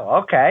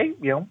 wow, okay.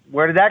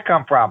 Where did that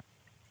come from?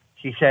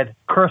 She said,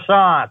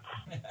 croissants.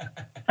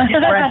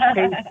 French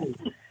pastries.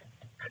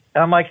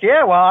 And I'm like,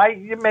 yeah, well,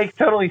 it makes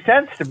totally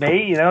sense to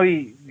me.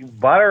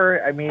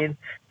 Butter.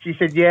 She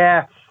said,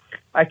 yeah,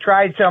 I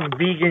tried some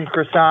vegan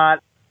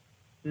croissant.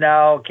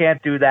 No,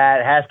 can't do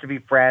that. It has to be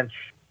French.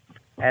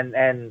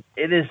 And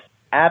it is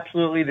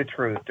absolutely the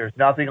truth. There's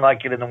nothing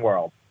like it in the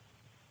world.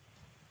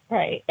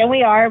 Right. And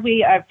we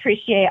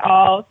appreciate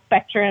all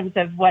spectrums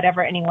of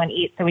whatever anyone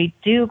eats. So we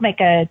do make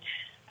a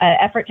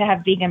effort to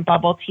have vegan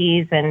bubble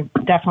teas and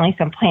definitely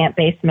some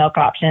plant-based milk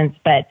options,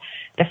 but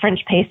the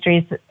French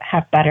pastries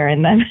have butter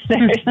in them.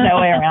 There's no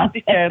way around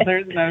it. Yeah,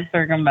 there's no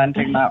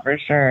circumventing that for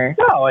sure.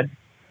 No, and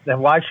then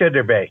why should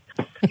there be?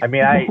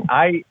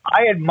 I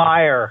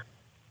admire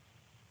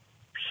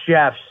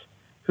chefs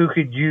who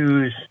could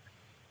use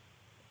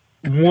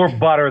more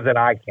butter than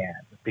I can,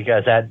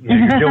 because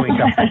you're doing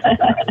something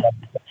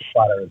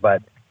butter.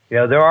 But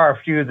there are a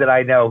few that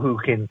I know who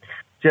can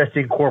just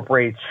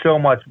incorporate so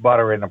much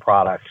butter in the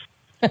products.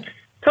 Tell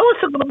us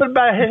a little bit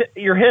about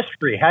your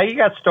history, how you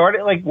got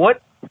started, like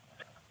what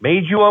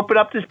made you open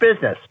up this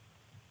business?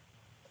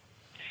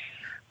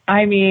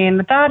 I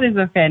mean, that is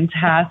a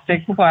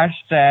fantastic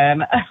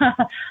question.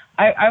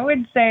 I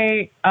would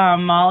say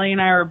Molly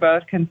and I were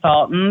both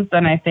consultants,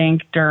 and I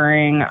think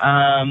during,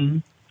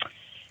 the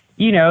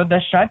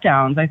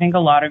shutdowns, I think a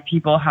lot of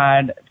people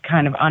had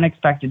kind of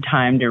unexpected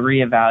time to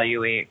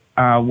reevaluate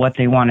what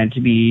they wanted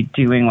to be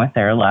doing with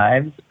their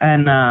lives.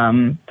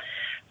 And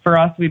for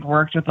us, we'd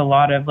worked with a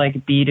lot of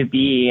like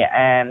B2B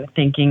and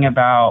thinking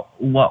about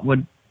what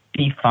would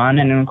be fun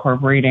and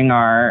incorporating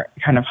our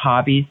kind of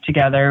hobbies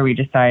together. We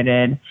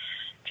decided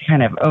to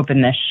kind of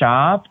open this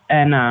shop,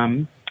 and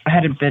I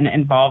had been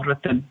involved with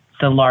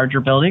the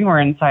larger building. We're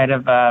inside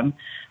of a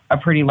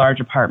pretty large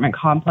apartment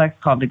complex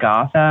called the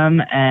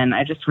Gotham, and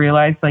I just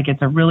realized like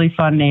it's a really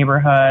fun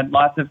neighborhood,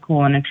 lots of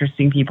cool and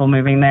interesting people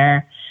moving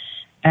there.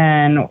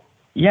 And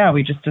yeah,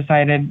 we just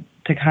decided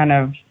to kind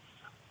of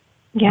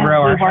throw our hats in the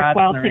ring. We work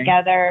well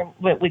together.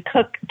 We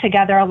cook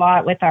together a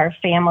lot with our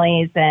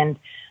families, and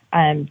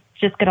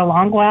just get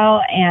along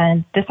well.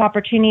 And this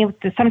opportunity,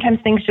 sometimes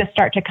things just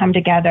start to come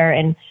together,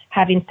 and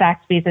having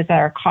Saxby's as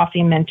our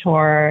coffee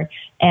mentor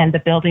and the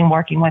building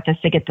working with us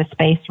to get the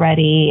space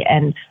ready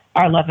and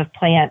our love of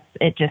plants,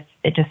 it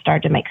just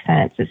started to make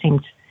sense. It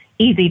seemed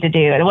easy to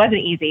do. It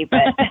wasn't easy,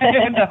 but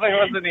it definitely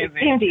wasn't easy. It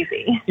seemed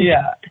easy.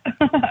 Yeah.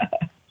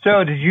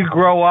 So did you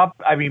grow up,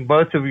 I mean,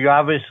 both of you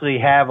obviously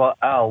have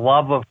a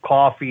love of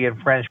coffee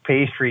and French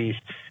pastries,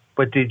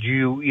 but did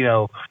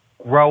you,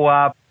 grow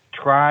up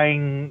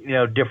trying,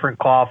 different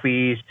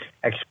coffees,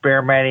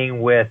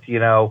 experimenting with,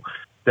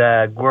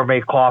 the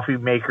gourmet coffee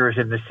makers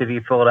in the city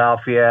of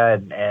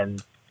Philadelphia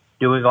and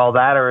doing all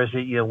that? Or is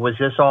it, was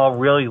this all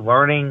really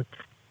learning,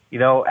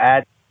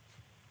 as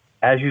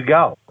you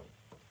go?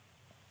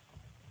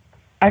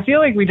 I feel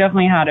like we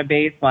definitely had a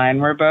baseline.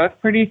 We're both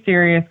pretty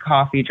serious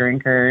coffee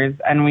drinkers,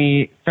 and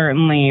we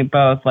certainly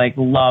both like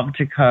love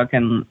to cook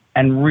and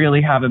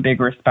really have a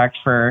big respect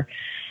for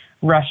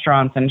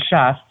restaurants and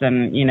chefs,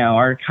 and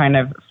are kind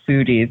of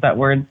foodies. That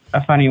word's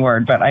a funny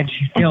word, but I do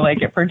feel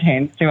like it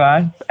pertains to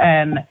us.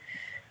 And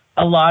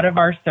a lot of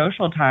our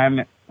social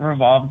time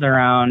revolves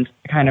around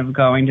kind of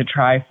going to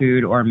try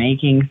food or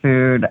making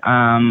food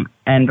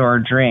and or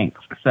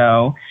drinks.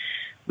 So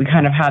we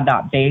kind of had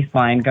that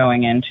baseline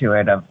going into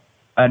it of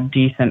a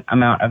decent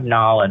amount of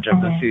knowledge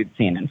of the food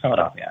scene in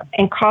Philadelphia.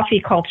 And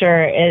coffee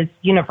culture is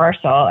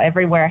universal.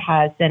 Everywhere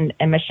has, and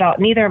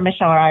neither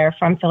Michelle or I are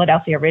from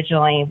Philadelphia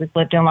originally. We've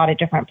lived in a lot of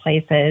different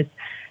places,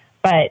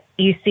 but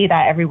you see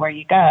that everywhere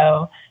you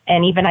go.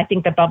 And even I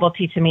think the bubble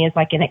tea to me is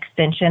like an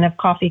extension of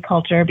coffee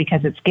culture,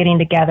 because it's getting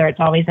together. It's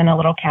always in a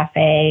little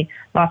cafe,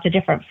 lots of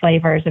different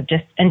flavors of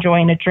just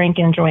enjoying a drink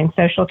and enjoying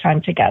social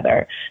time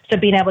together. So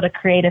being able to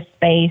create a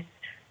space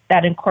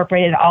that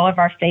incorporated all of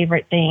our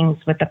favorite things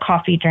with the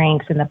coffee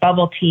drinks and the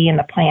bubble tea and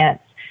the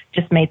plants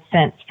just made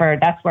sense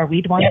that's where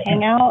we'd want to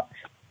hang out.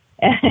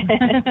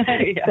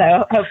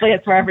 So hopefully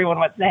it's where everyone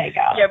wants to hang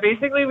out. Yeah,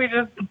 basically we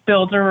just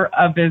built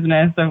a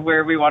business of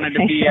where we wanted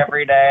to be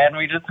every day, and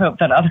we just hope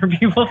that other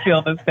people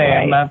feel the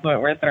same. Right. That's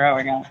what we're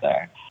throwing out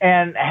there.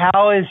 And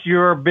how is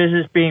your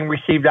business being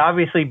received?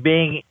 Obviously,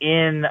 being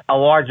in a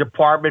large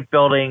apartment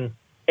building,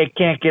 it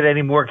can't get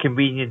any more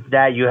convenient than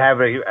that. You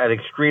have an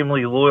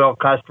extremely loyal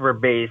customer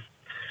base.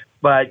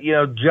 But,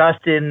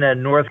 just in the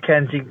North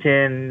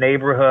Kensington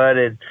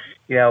neighborhood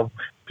and,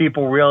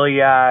 people really,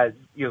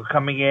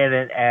 coming in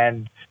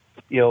and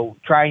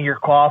trying your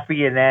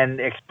coffee and then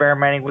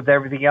experimenting with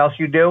everything else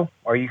you do?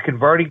 Are you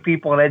converting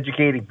people and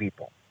educating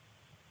people?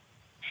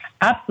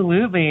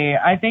 Absolutely.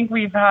 I think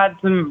we've had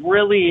some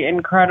really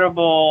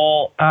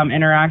incredible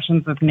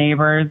interactions with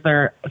neighbors.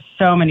 There are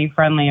so many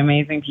friendly,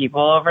 amazing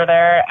people over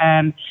there.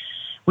 And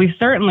we've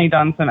certainly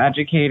done some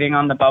educating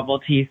on the bubble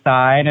tea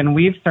side, and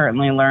we've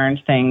certainly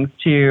learned things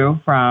too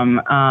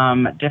from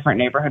different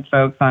neighborhood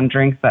folks on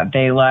drinks that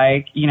they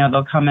like.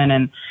 They'll come in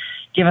and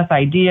give us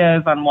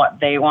ideas on what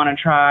they want to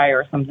try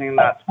or something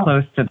that's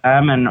close to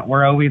them, and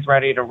we're always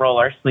ready to roll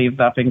our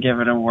sleeves up and give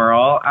it a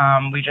whirl.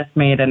 We just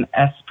made an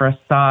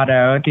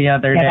espresso the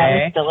other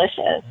day. That was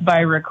delicious.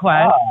 By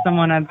request.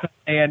 Someone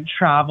had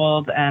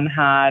traveled and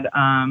had,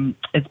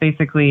 it's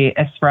basically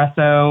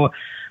espresso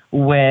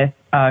with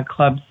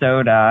club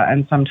soda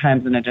and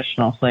sometimes an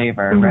additional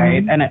flavor,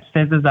 right? And it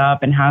fizzes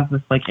up and has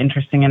this like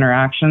interesting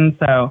interaction.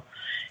 So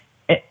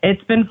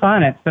it's been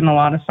fun. It's been a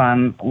lot of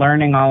fun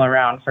learning all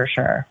around for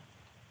sure.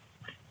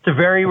 It's a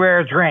very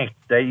rare drink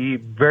that you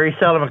very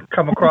seldom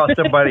come across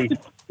somebody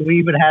who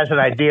even has an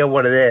idea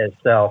what it is.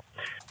 So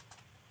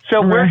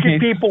where can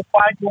people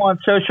find you on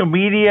social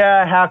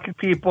media? How can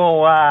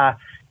people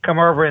come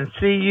over and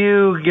see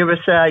you? Give us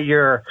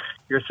your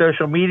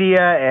social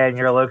media and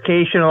your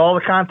location and all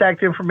the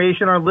contact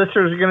information our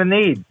listeners are going to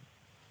need.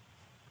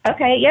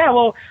 Okay, yeah.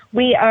 Well,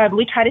 we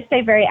try to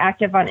stay very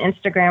active on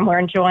Instagram. We're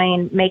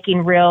enjoying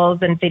making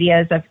reels and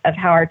videos of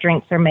how our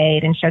drinks are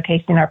made and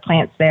showcasing our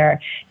plants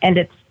there. And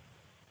it's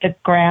The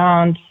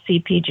Ground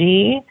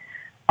CPG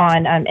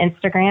on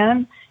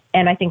Instagram,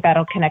 and I think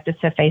that'll connect us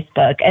to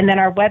Facebook. And then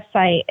our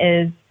website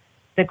is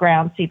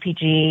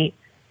thegroundcpg.com.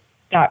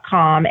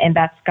 foodfarms.com, and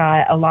that's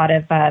got a lot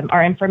of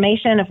our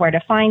information of where to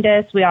find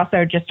us. We also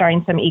are just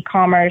starting some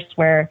e-commerce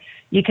where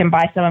you can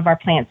buy some of our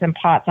plants and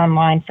pots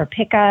online for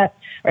pickup,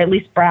 or at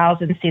least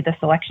browse and see the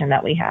selection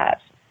that we have.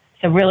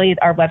 So really,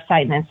 our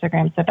website and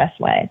Instagram is the best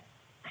way.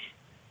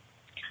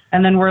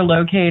 And then we're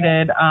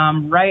located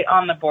right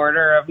on the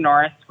border of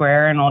Norris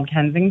Square in Old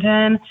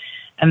Kensington,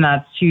 and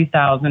that's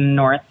 2000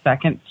 North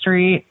 2nd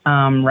Street,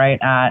 right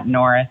at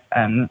Norris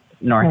and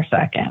North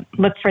 2nd.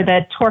 Look for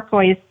the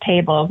turquoise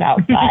tables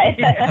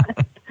outside.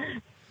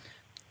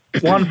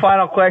 One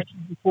final question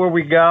before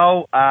we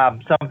go.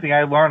 Something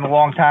I learned a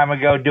long time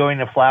ago doing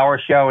the flower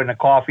show and the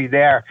coffee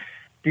there.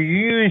 Do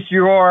you use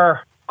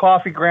your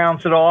coffee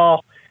grounds at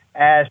all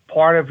as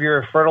part of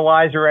your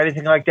fertilizer or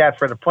anything like that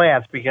for the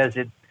plants? Because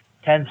it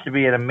tends to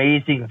be an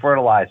amazing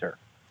fertilizer.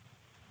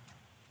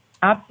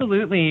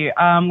 Absolutely.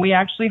 We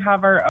actually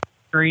have our own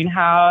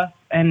greenhouse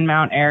in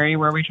Mount Airy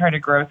where we try to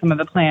grow some of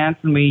the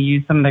plants, and we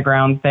use some of the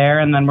grounds there.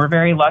 And then we're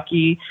very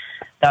lucky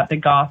that the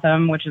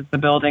Gotham, which is the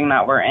building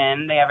that we're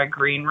in, they have a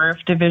green roof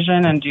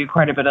division and do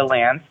quite a bit of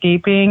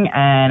landscaping,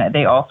 and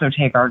they also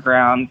take our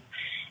grounds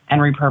and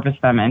repurpose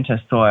them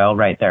into soil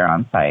right there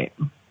on site.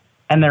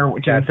 And they're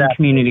doing some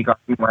community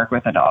garden work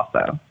with it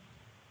also.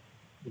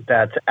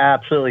 That's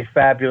absolutely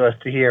fabulous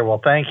to hear. Well,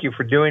 thank you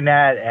for doing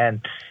that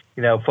and,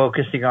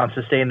 focusing on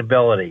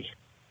sustainability.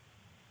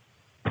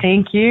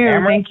 Thank you.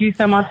 Amber? Thank you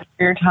so much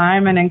for your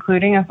time and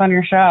including us on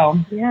your show.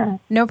 Yeah.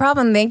 No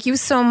problem. Thank you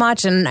so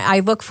much. And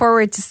I look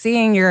forward to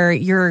seeing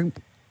your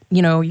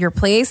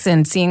place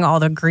and seeing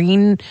all the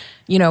green.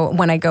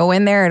 When I go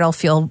in there, it'll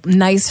feel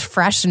nice,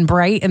 fresh, and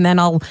bright. And then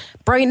I'll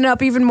brighten it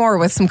up even more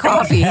with some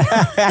coffee.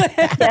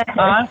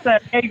 Awesome.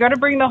 Hey, you got to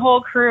bring the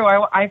whole crew.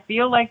 I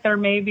feel like there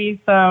may be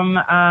some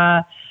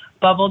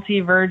bubble tea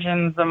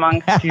virgins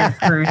amongst your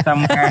crew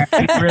somewhere.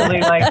 I'd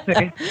really like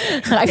to.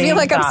 I feel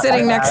like I'm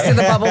sitting next to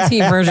the bubble tea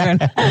version.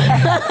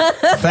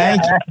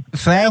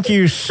 Thank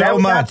you so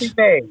much.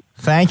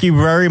 Thank you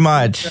very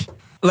much.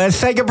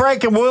 Let's take a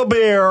break and we'll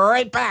be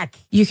right back.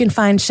 You can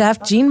find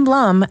Chef Gene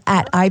Blum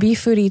at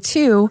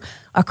IBFoodie2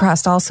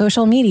 across all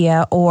social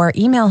media, or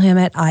email him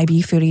at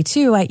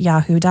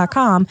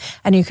ibfoodie2@yahoo.com.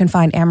 And you can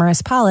find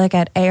Amaris Pollock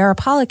at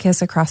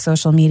arpollocus across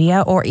social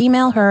media, or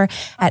email her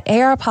at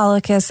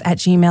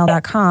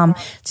arpollocus@gmail.com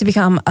to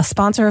become a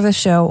sponsor of the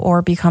show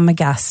or become a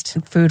guest.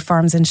 Food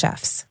Farms and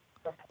Chefs.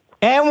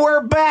 And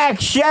we're back.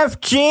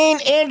 Chef Gene,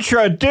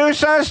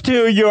 introduce us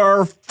to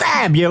your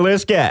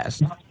fabulous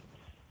guest.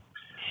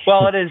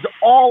 Well, it is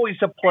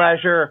always a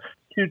pleasure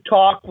to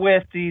talk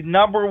with the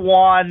number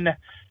one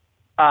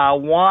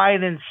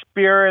wine and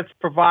spirits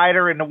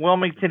provider in the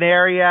Wilmington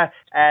area,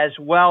 as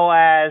well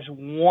as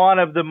one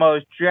of the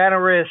most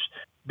generous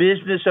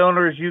business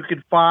owners you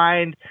could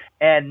find.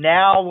 And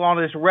now on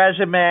his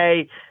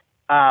resume,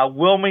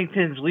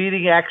 Wilmington's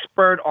leading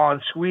expert on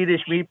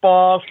Swedish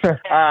meatballs,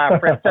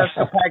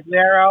 Francesco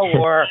Pagliaro,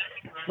 or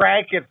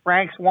Frank at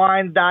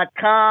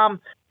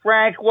frankswine.com.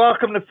 Frank,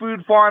 welcome to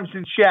Food Farms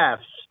and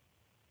Chefs.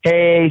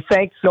 Hey,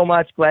 thanks so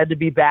much. Glad to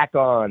be back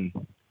on.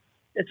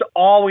 It's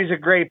always a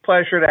great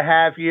pleasure to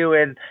have you,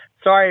 and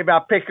sorry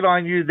about picking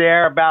on you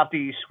there about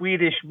the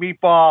Swedish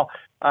meatball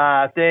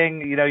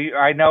thing.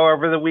 I know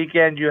over the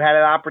weekend you had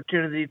an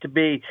opportunity to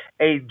be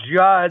a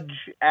judge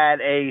at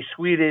a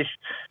Swedish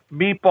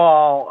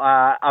meatball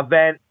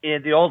event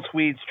in the Old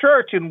Swedes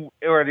Church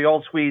or the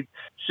Old Swedes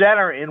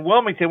Center in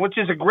Wilmington, which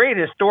is a great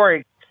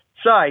historic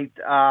site.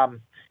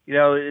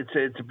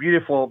 It's a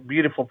beautiful,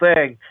 beautiful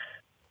thing.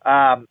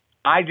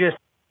 I just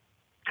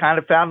kind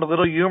of found a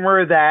little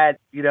humor that,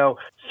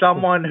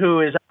 someone who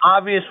is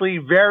obviously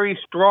very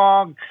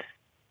strong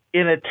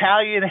in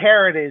Italian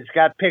heritage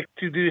got picked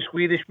to do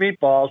Swedish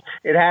meatballs.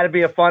 It had to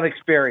be a fun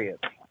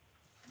experience.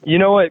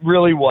 It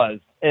really was.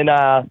 And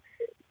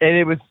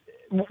it was,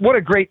 what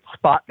a great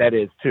spot that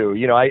is too.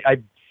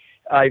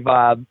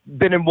 I've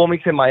been in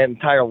Wilmington my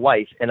entire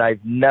life, and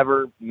I've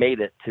never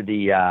made it to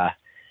the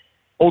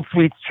Old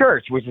Swedes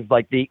Church, which is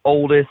like the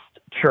oldest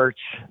church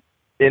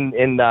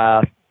in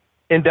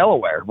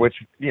Delaware, which,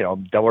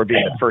 Delaware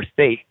being the first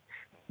state,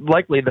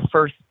 likely the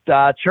first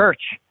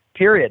church,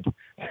 period.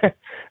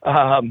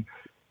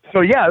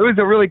 So yeah, it was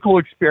a really cool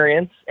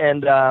experience.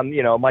 And,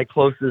 my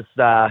closest,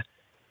 my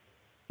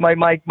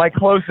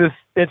closest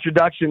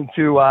introduction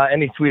to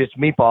any Swedish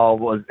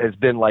meatball has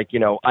been like,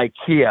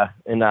 IKEA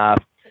in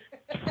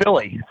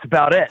Philly. It's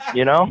about it,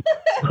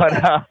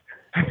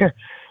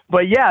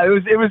 but yeah,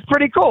 it was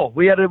pretty cool.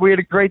 We had a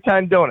great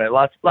time doing it.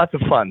 Lots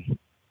of fun.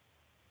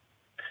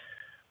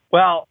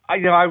 Well,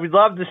 I would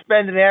love to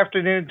spend an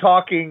afternoon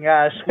talking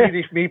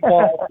Swedish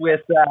meatballs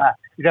with,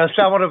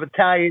 someone of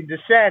Italian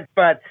descent,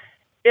 but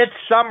it's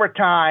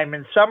summertime,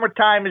 and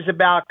summertime is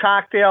about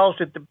cocktails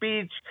at the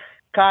beach,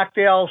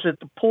 cocktails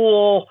at the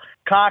pool,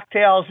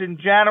 cocktails in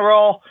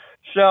general.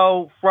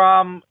 So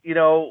from,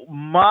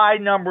 my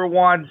number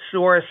one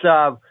source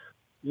of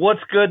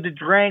what's good to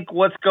drink,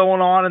 what's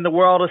going on in the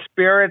world of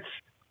spirits,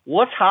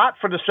 what's hot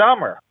for the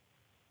summer?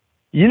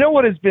 You know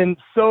what has been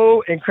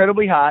so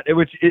incredibly hot,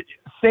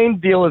 same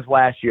deal as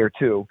last year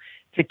too,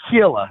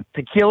 tequila.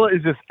 Tequila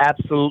is just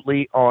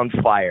absolutely on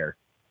fire.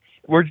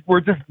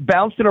 We're just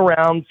bouncing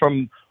around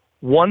from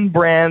one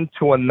brand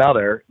to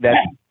another that's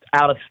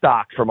out of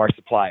stock from our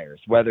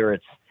suppliers, whether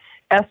it's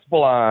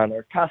Espolon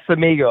or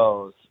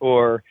Casamigos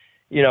or,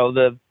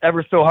 the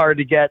ever so hard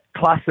to get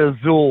Clase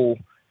Azul,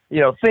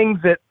 things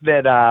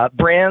that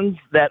brands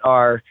that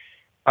are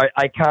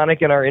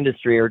iconic in our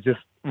industry are just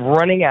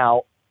running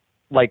out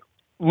like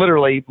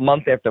literally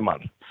month after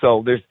month.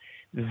 So there's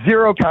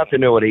zero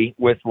continuity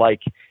with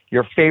like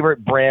your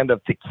favorite brand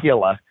of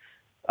tequila,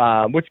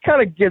 which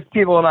kind of gives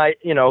people an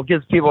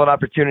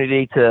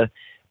opportunity to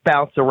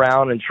bounce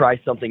around and try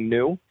something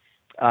new,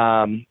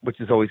 which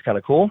is always kind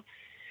of cool.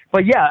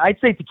 But yeah, I'd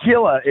say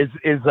tequila is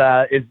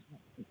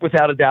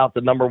without a doubt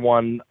the number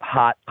one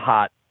hot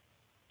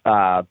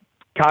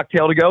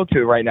cocktail to go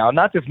to right now.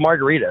 Not just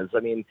margaritas. I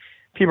mean,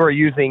 people are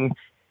using,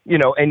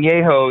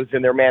 añejos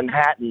in their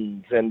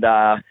Manhattans and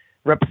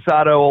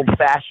reposado old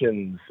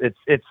fashions.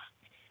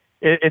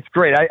 It's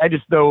great. I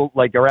just know,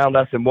 like, around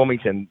us in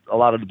Wilmington, a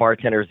lot of the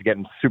bartenders are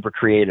getting super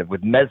creative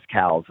with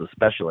mezcals,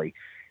 especially.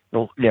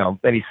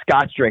 Any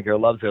Scotch drinker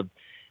loves a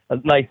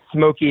nice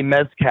smoky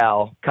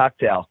mezcal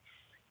cocktail.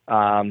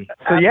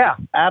 So yeah,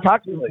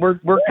 absolutely.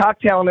 We're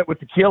cocktailing it with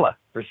tequila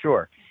for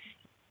sure.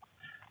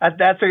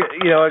 That's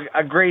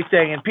a great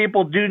thing, and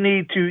people do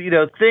need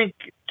to think,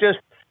 just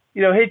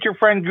hit your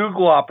friend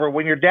Google up, or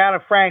when you're down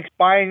at Frank's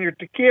buying your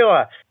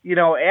tequila,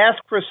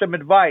 ask for some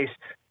advice.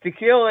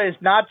 Tequila is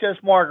not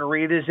just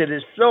margaritas; it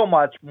is so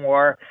much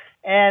more,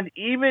 and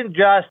even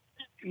just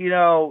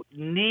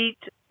neat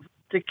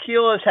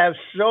tequilas have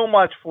so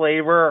much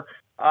flavor.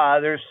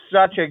 There's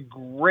such a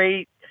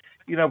great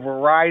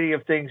variety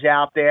of things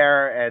out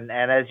there, and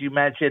as you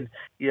mentioned,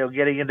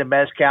 getting into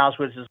mezcals,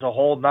 which is a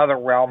whole nother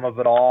realm of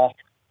it all.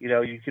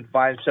 You can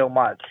find so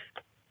much.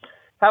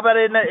 How about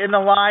in the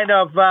line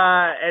of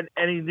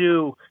any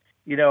new,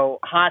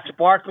 hot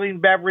sparkling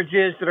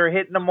beverages that are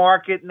hitting the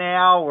market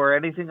now, or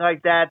anything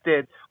like that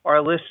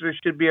our listeners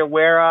should be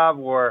aware of,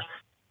 or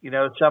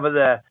some of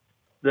the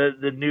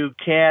new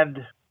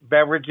canned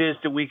beverages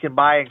that we can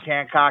buy in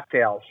canned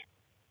cocktails?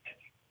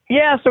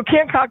 Yeah, so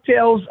canned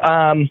cocktails.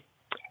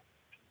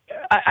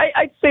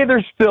 I'd say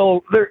they're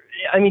still there.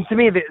 I mean, to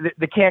me,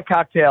 the canned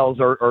cocktails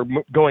are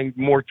going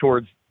more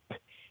towards.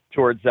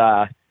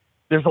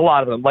 There's a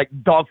lot of them, like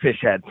Dogfish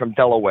Head from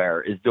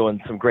Delaware is doing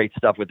some great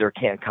stuff with their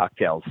canned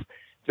cocktails.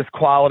 Just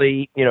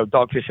quality,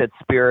 Dogfish Head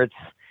spirits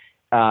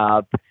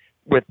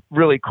with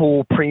really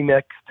cool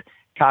pre-mixed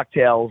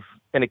cocktails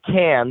in a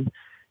can.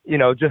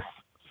 Just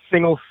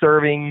single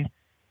serving,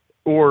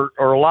 or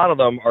a lot of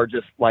them are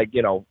just like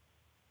 2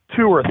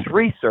 or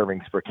 3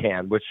 servings per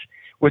can, which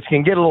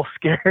can get a little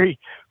scary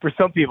for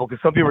some people,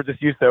 because some people are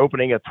just used to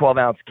opening a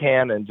 12-ounce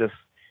can and just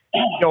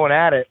going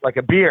at it like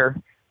a beer,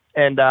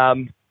 and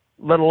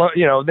let alone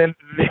then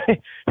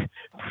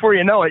before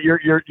you know it,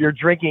 you're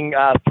drinking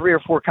 3 or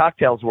 4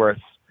 cocktails worth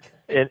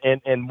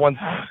in one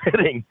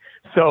sitting.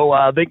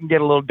 So they can get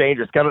a little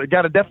dangerous. Got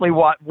to definitely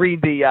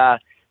read the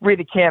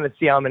can and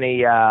see how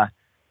many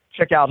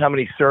check out how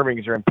many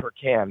servings are in per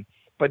can.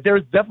 But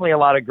there's definitely a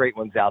lot of great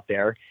ones out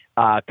there.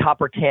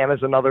 Copper Can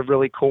is another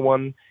really cool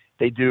one.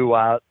 They do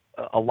a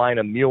line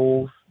of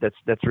mules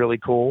that's really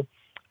cool.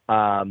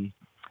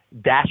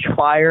 Dash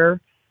Fire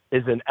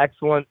is an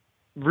excellent,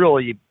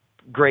 really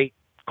great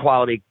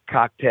quality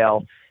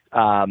cocktail.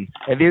 And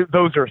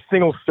those are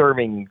single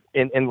serving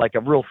in like a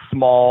real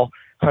small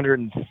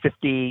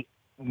 150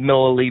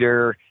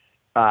 milliliter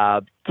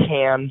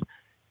can,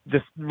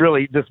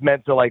 just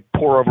meant to like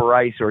pour over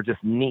ice or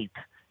just neat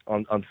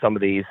on some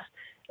of these.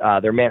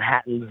 Their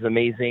Manhattan is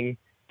amazing.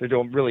 They're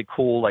doing really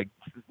cool, like,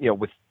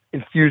 with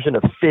infusion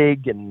of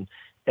fig and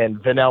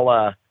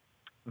vanilla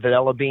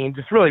bean,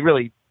 just really,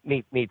 really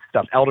neat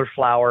stuff.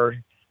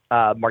 Elderflower,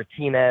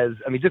 Martinez.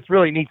 I mean, just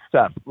really neat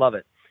stuff. Love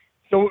it.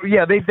 So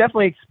yeah, they've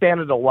definitely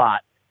expanded a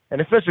lot.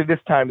 And especially this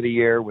time of the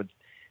year with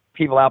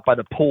people out by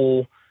the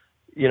pool,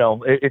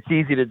 it's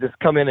easy to just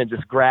come in and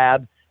just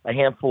grab a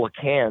handful of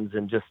cans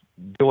and just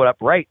do it up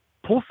right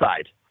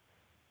poolside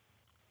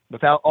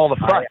without all the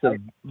fuss of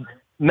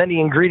many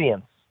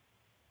ingredients.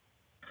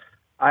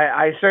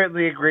 I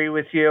certainly agree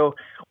with you.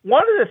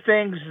 One of the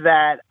things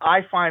that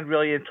I find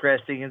really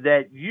interesting is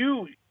that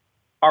you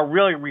are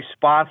really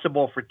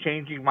responsible for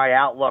changing my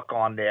outlook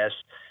on this.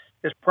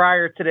 Because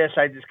prior to this,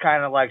 I just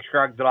kind of like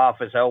shrugged it off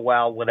as, oh,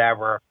 well,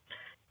 whatever,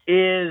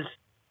 is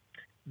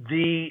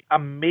the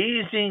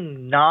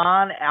amazing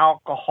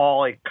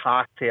non-alcoholic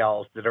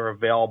cocktails that are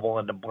available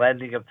and the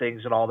blending of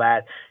things and all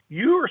that.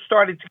 You are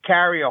starting to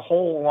carry a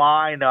whole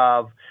line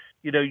of,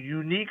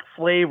 unique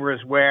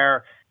flavors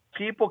where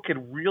people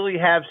can really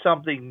have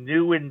something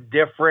new and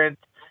different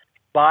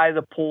by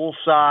the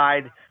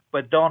poolside,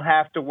 but don't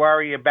have to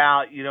worry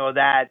about,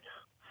 that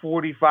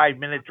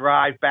 45-minute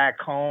drive back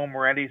home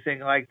or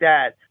anything like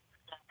that.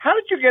 How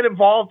did you get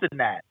involved in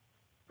that?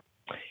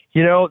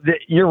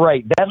 You're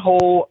right. That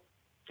whole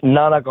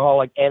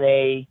non-alcoholic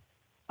NA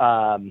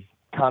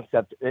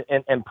concept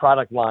and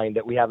product line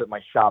that we have at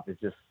my shop is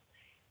just,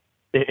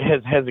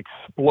 it has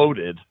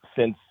exploded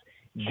since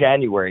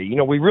January. You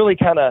know, we really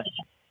kind of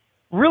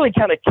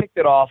kicked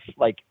it off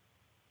like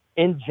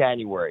in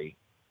January.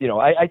 You know,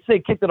 I'd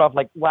say kicked it off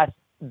like last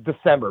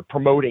December,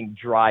 promoting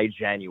Dry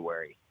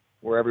January,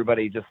 where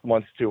everybody just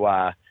wants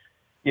to,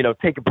 you know,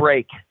 take a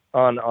break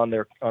on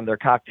their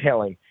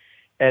cocktailing.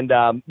 And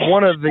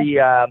one of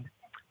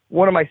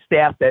my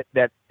staff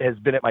that has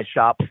been at my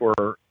shop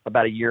for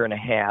about a year and a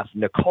half,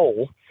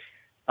 Nicole,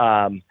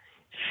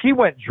 she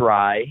went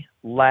dry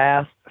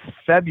last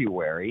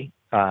February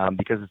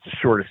because it's the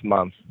shortest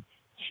month.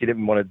 She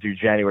didn't want to do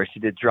January. She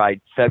did dry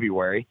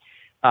February,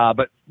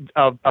 but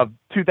of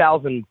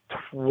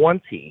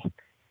 2020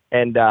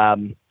 and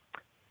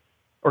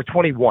or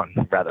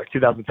 21 rather,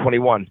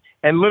 2021,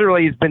 and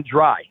literally has been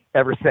dry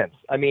ever since.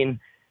 I mean,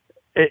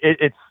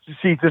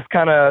 she just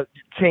kind of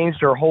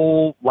changed her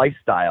whole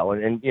lifestyle,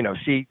 and you know,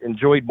 she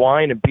enjoyed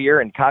wine and beer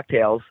and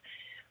cocktails,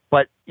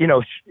 but you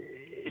know,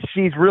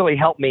 she's really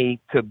helped me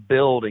to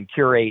build and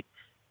curate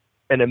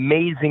an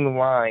amazing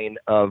line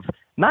of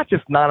not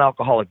just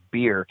non-alcoholic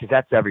beer, because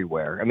that's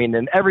everywhere. I mean,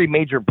 and every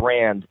major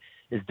brand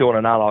is doing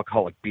a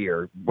non-alcoholic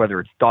beer, whether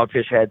it's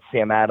Dogfish Head,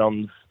 Sam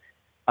Adams,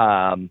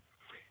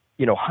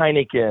 you know,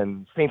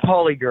 Heineken, St.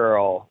 Pauli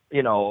Girl,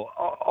 you know,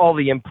 all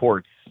the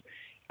imports.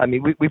 I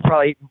mean, we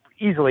probably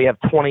easily have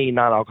 20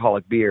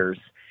 non-alcoholic beers,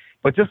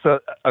 but just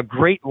a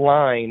great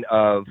line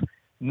of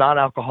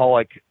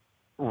non-alcoholic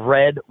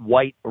red,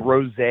 white,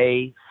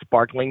 rosé,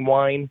 sparkling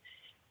wine,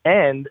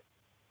 and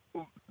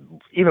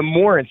even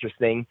more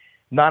interesting,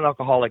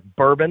 non-alcoholic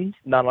bourbon,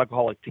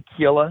 non-alcoholic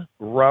tequila,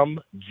 rum,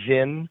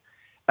 gin.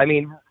 I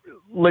mean,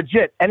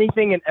 legit,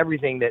 anything and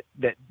everything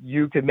that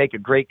you could make a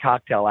great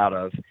cocktail out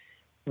of,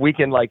 we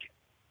can like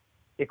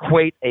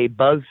equate a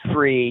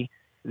buzz-free,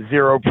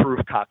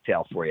 zero-proof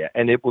cocktail for you,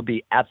 and it will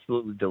be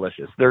absolutely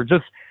delicious. They're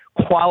just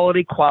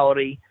quality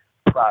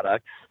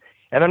products,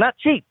 and they're not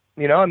cheap.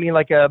 You know, I mean,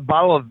 like a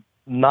bottle of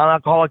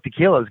non-alcoholic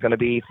tequila is going to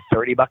be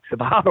 $30 a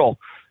bottle.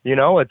 You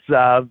know, it's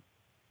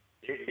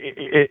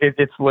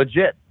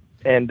legit.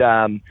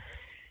 And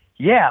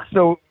yeah,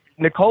 so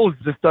Nicole's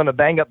just done a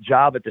bang-up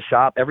job at the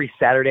shop. Every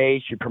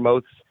Saturday she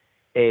promotes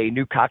a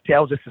new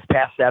cocktail. Just this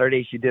past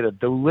Saturday she did a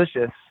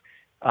delicious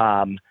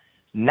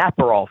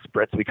Naperol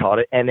Spritz, we called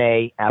it,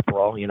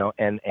 N-A-Aperol, you know,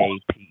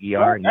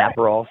 N-A-P-E-R, okay.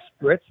 Naperol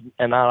Spritz,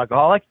 and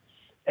non-alcoholic.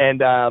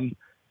 And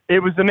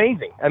it was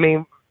amazing. I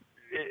mean,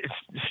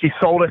 she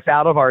sold us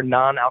out of our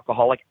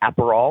non-alcoholic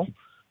Aperol.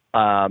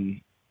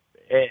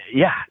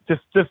 Yeah,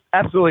 just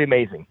absolutely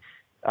amazing.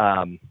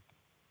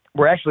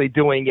 We're actually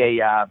doing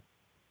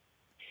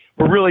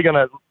we're really going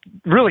to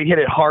really hit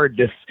it hard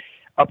this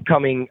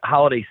upcoming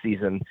holiday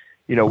season.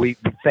 You know, we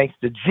thanks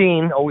to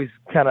Gene, always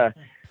kind of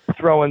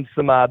throwing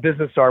some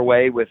business our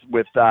way with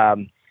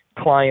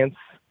clients,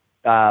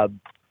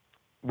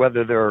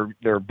 whether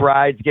they're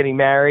brides getting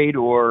married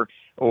or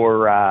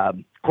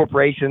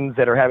corporations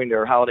that are having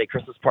their holiday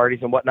Christmas parties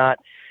and whatnot.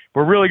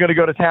 We're really going to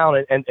go to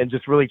town and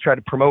just really try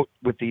to promote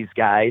with these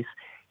guys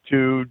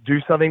to do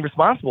something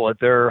responsible at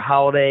their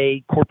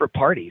holiday corporate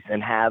parties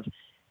and have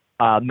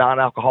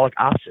non-alcoholic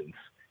options.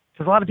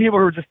 Because a lot of people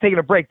who are just taking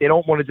a break, they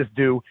don't want to just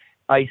do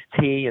iced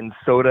tea and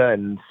soda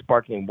and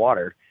sparkling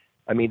water.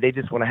 I mean, they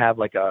just want to have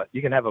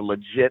you can have a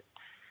legit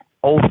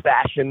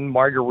old-fashioned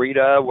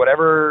margarita,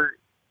 whatever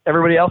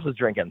everybody else is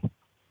drinking.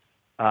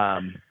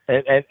 And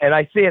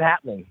I see it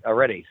happening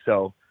already.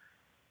 So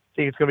I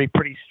think it's going to be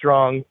pretty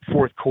strong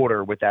fourth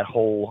quarter with that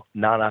whole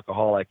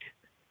non-alcoholic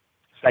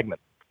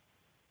segment.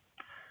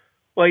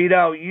 Well, you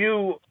know,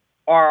 you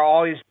have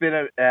always been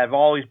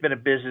a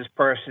business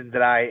person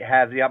that I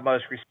have the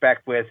utmost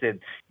respect with, and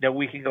you know,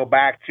 we can go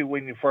back to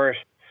when you first,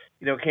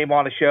 you know, came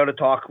on the show to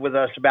talk with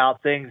us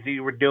about things that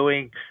you were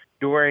doing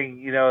during,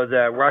 you know,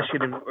 the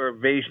Russian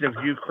invasion of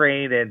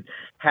Ukraine and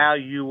how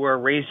you were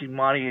raising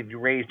money, and you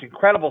raised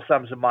incredible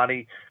sums of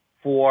money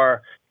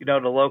for, you know,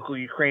 the local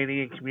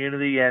Ukrainian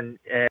community and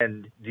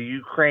the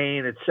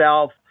Ukraine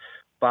itself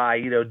by,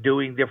 you know,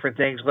 doing different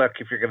things. Look,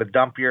 if you're going to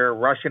dump your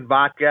Russian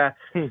vodka,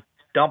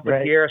 dump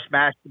it here,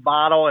 smash the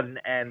bottle,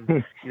 and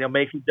you know,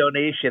 make a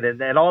donation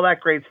and all that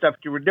great stuff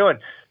you were doing.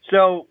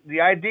 So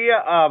the idea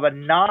of a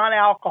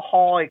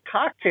non-alcoholic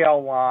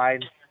cocktail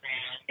line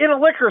in a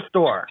liquor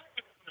store,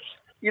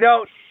 you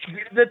know,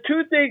 the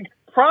two things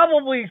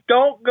probably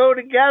don't go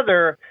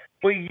together,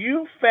 but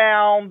you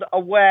found a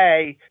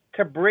way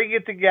to bring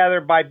it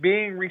together by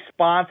being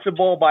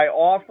responsible, by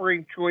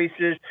offering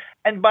choices,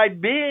 and by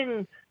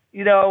being,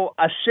 you know,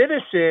 a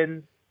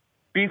citizen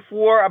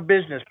before a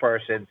business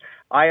person.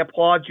 I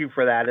applaud you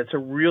for that. It's a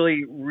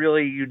really,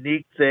 really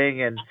unique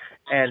thing and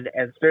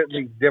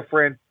certainly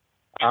different,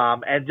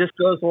 and just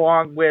goes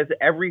along with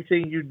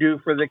everything you do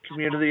for the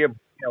community of,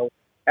 you know,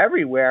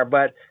 everywhere.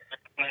 But,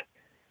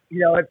 you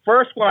know, at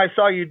first when I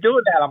saw you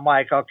doing that, I'm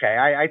like, okay,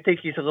 I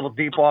think he's a little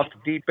deep off the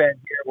deep end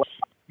here.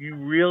 You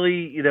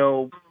really, you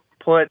know,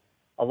 put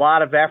a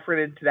lot of effort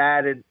into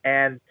that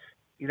and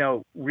you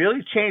know,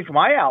 really changed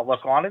my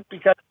outlook on it,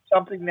 because it's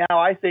something now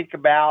I think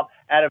about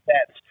at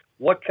events.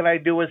 What can I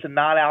do as a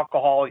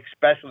non-alcoholic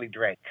specialty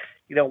drink?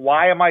 You know,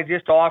 why am I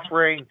just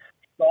offering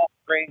soft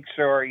drinks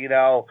or, you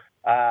know,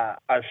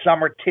 a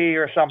summer tea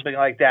or something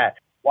like that.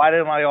 Why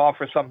didn't I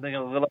offer something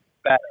a little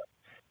better?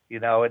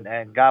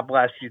 And God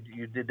bless you.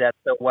 You did that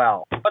so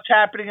well. What's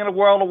happening in the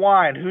world of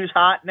wine? Who's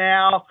hot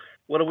now?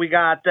 What do we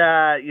got,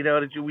 that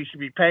we should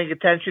be paying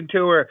attention to,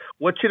 or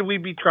what should we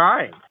be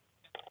trying?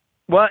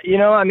 Well,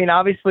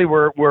 obviously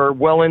we're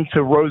well into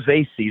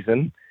rosé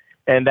season,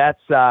 and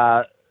that's,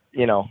 one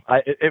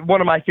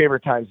of my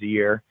favorite times of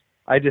year.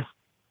 I just,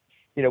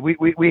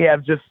 we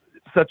have just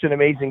such an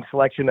amazing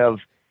selection of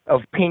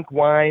pink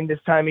wine this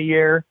time of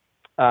year,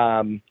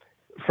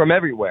 from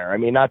everywhere. I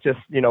mean, not just,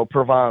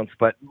 Provence,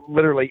 but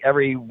literally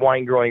every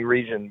wine growing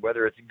region,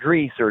 whether it's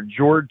Greece or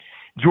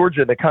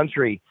Georgia, the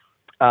country,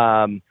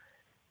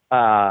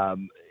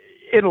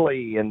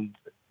 Italy, and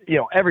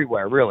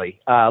everywhere really.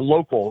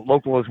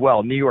 Local as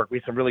well. New York, we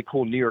have some really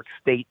cool New York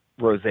State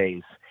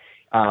rosés,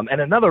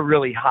 and another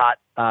really hot,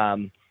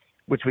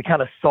 which we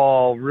kind of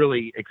saw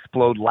really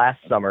explode last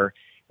summer,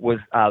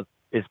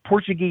 is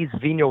Portuguese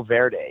Vinho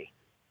Verde.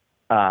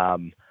 I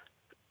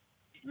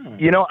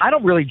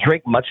don't really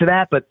drink much of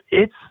that, but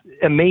it's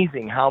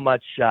amazing how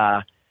much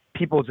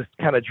people just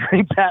kind of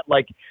drink that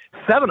like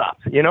 7-Up.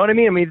 You know what I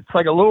mean? I mean, it's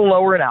like a little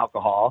lower in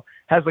alcohol,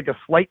 has like a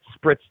slight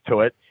spritz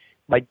to it,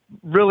 like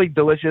really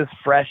delicious,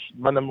 fresh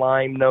lemon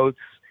lime notes.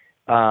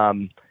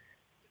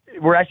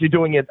 We're actually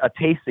doing a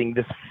tasting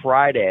this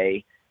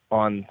Friday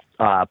on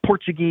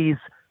Portuguese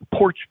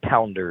Porch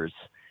Pounders,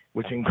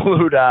 which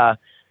include a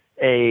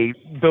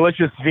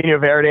delicious Vinho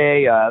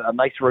Verde, a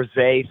nice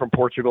rosé from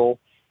Portugal,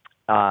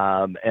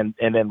 and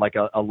then like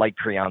a light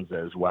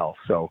Crianza as well.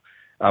 So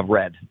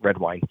red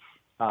wine.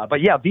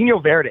 But yeah,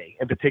 Vinho Verde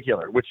in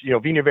particular, which,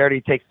 Vinho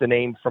Verde takes the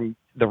name from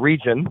the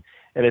region,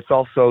 and it's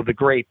also the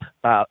grape.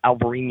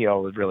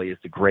 Alvarinho really is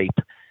the grape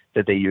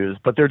that they use,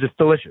 but they're just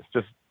delicious,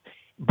 just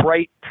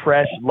bright,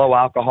 fresh, low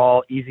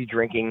alcohol, easy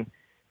drinking.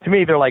 To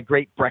me, they're like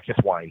great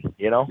breakfast wine,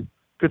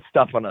 good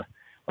stuff on a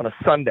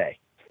Sunday.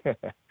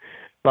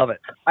 Love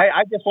it.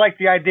 I just like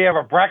the idea of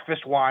a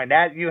breakfast wine.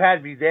 That you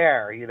had me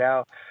there,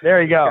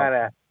 There you go.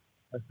 Kinda,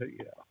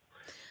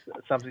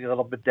 something a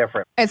little bit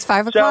different. It's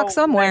 5 o'clock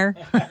somewhere.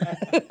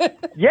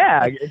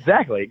 Yeah,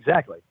 exactly.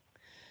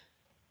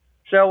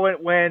 So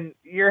when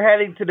you're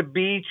heading to the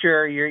beach,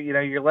 or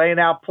you're laying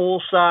out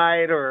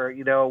poolside, or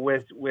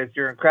with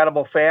your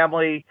incredible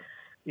family,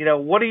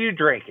 what are you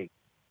drinking?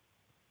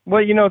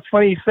 Well, it's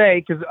funny you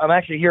say, because I'm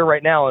actually here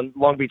right now in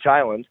Long Beach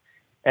Island,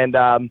 and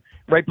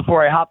right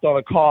before I hopped on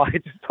a call, I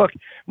just took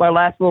my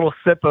last little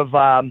sip of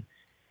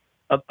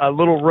a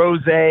little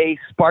rosé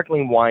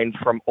sparkling wine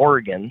from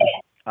Oregon,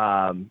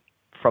 from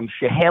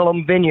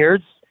Chehalem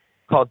Vineyards,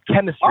 called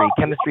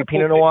Chemistry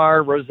Pinot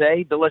Noir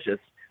Rosé, delicious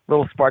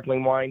little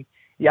sparkling wine.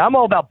 Yeah, I'm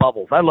all about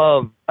bubbles. I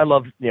love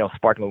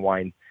sparkling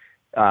wine,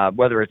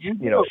 whether it's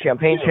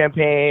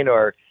champagne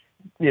or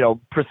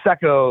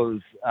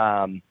Prosecco's.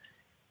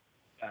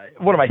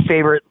 One of my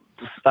favorite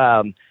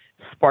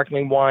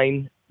sparkling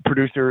wine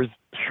producers,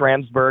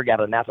 Schramsberg out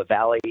of Napa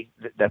Valley.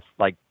 That's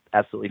like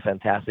absolutely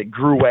fantastic.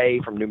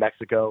 Gruet from New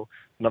Mexico,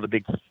 another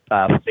big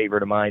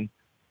favorite of mine.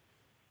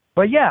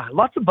 But yeah,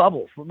 lots of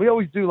bubbles. We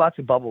always do lots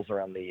of bubbles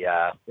around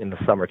in the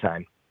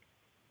summertime.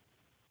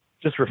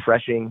 Just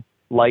refreshing,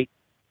 light,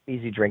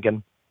 easy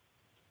drinking.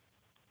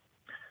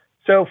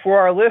 So for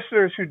our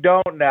listeners who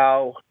don't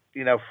know,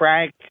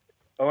 Frank,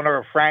 owner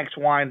of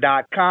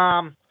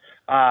frankswine.com,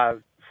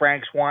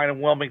 Frank's Wine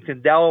in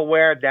Wilmington,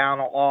 Delaware, down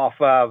off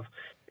of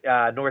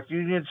North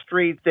Union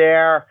Street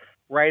there,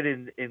 right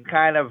in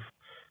kind of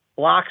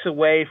blocks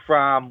away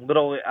from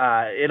Little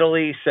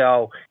Italy.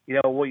 So,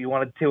 what you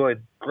want to do, a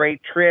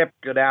great trip,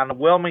 go down to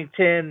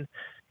Wilmington,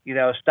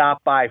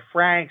 stop by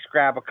Frank's,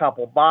 grab a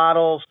couple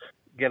bottles,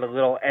 get a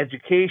little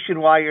education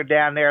while you're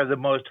down there. The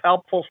most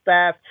helpful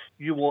staff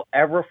you will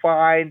ever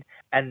find,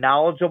 and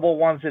knowledgeable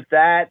ones at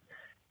that.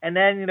 And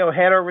then,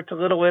 head over to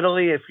Little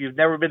Italy. If you've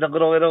never been to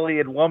Little Italy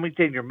in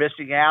Wilmington, you're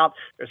missing out.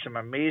 There's some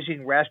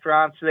amazing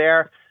restaurants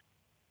there.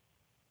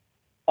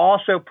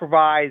 Also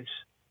provides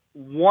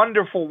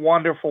wonderful,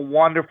 wonderful,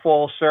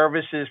 wonderful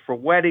services for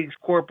weddings,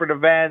 corporate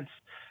events,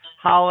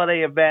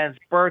 holiday events,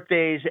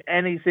 birthdays,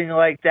 anything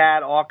like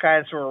that. All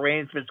kinds of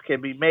arrangements can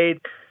be made.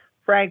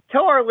 Frank,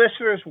 tell our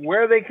listeners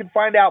where they can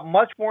find out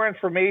much more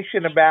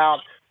information about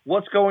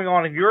what's going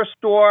on in your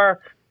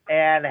store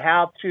and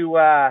how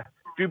to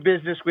do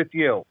business with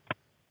you.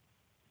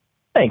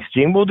 Thanks,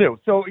 Gene. We'll do.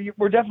 So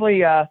we're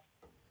definitely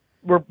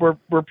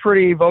we're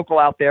pretty vocal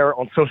out there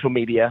on social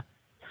media.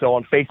 So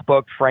on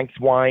Facebook, Frank's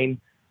Wine,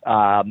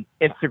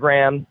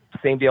 Instagram,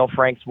 same deal,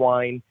 Frank's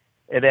Wine,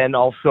 and then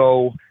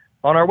also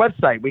on our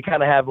website, we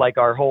kind of have like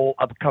our whole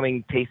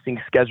upcoming tasting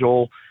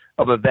schedule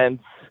of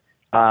events.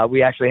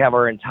 We actually have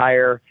our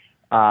entire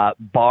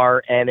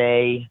bar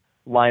NA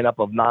lineup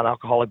of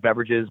non-alcoholic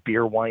beverages,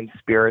 beer, wine,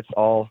 spirits,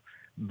 all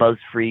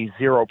buzz-free,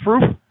 zero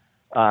proof.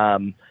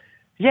 I'd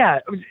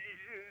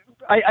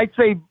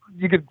say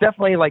you could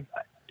definitely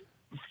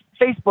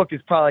Facebook,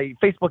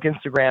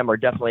 Instagram are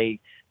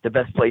definitely the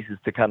best places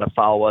to kind of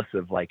follow us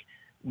of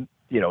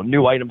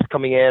new items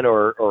coming in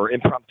or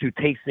impromptu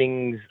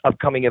tastings,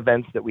 upcoming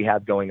events that we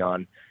have going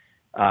on.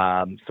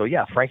 So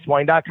yeah,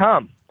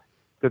 frankswine.com.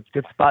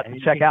 Good spot to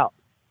check out.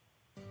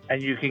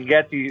 And you can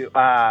get the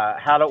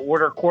how to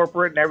order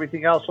corporate and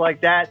everything else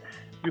like that.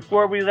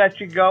 Before we let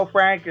you go,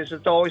 Frank, it's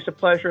always a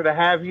pleasure to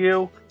have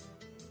you.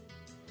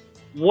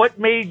 What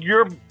made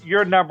your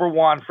number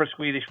one for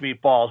Swedish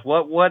meatballs?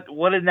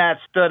 What in that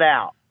stood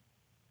out?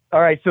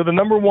 All right, so the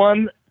number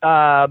one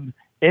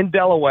in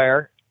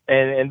Delaware,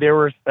 and there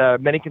were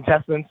many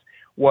contestants,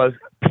 was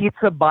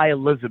Pizza by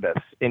Elizabeth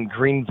in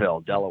Greenville,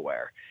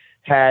 Delaware.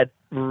 Had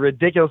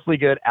ridiculously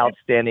good,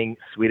 outstanding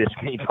Swedish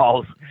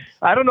meatballs.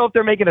 I don't know if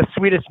they're making a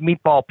Swedish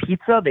meatball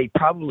pizza. They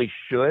probably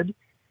should,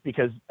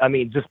 because, I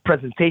mean, just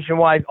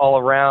presentation-wise, all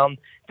around,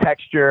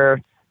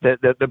 texture,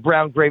 the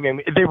brown gravy, I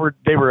mean,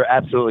 they were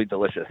absolutely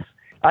delicious.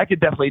 I could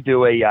definitely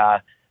do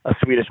a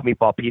Swedish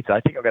meatball pizza.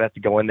 I think I'm going to have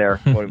to go in there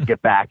when we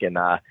get back and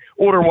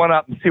order one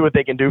up and see what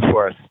they can do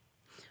for us.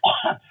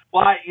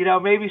 Well,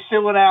 maybe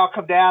Sue and I will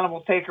come down and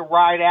we'll take a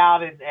ride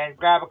out and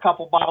grab a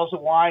couple bottles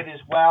of wine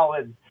as well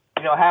and,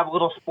 have a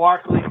little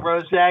sparkling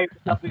rosé or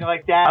something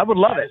like that. I would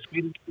love it.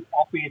 Swedish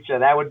meatball pizza.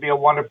 That would be a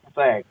wonderful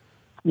thing.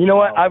 You know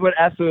what? I would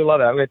absolutely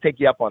love it. I'm going to take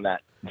you up on that,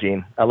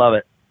 Gene. I love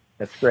it.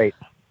 That's great.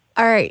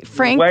 All right,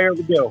 Frank. Way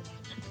overdue.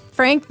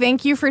 Frank,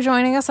 thank you for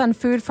joining us on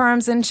Food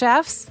Farms and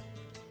Chefs.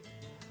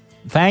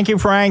 Thank you,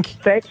 Frank.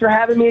 Thanks for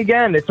having me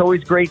again. It's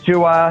always great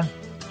to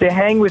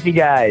hang with you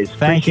guys.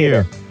 Thank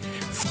you.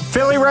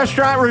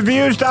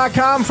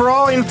 PhillyRestaurantReviews.com for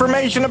all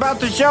information about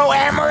the show.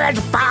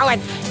 Emirates Pollock.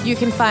 You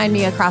can find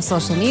me across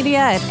social media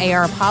at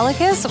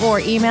ARPollicus or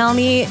email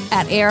me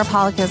at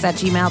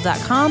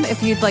arpollicus@gmail.com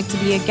if you'd like to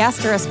be a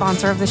guest or a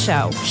sponsor of the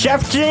show.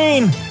 Chef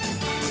Gene.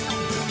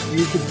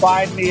 You can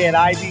find me at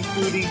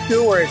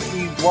IBFoodie2 or at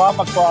Steve Blum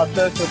across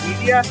social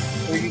media,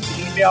 or you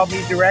can email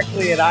me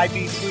directly at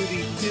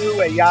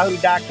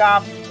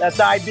IBFoodie2@yahoo.com. That's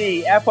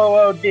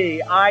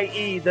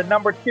IBFoodie, the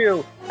number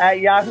 2 at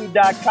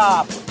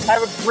yahoo.com.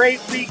 Have a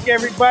great week,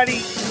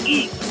 everybody.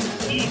 Eat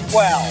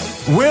well.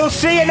 We'll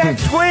see you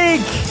next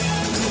week.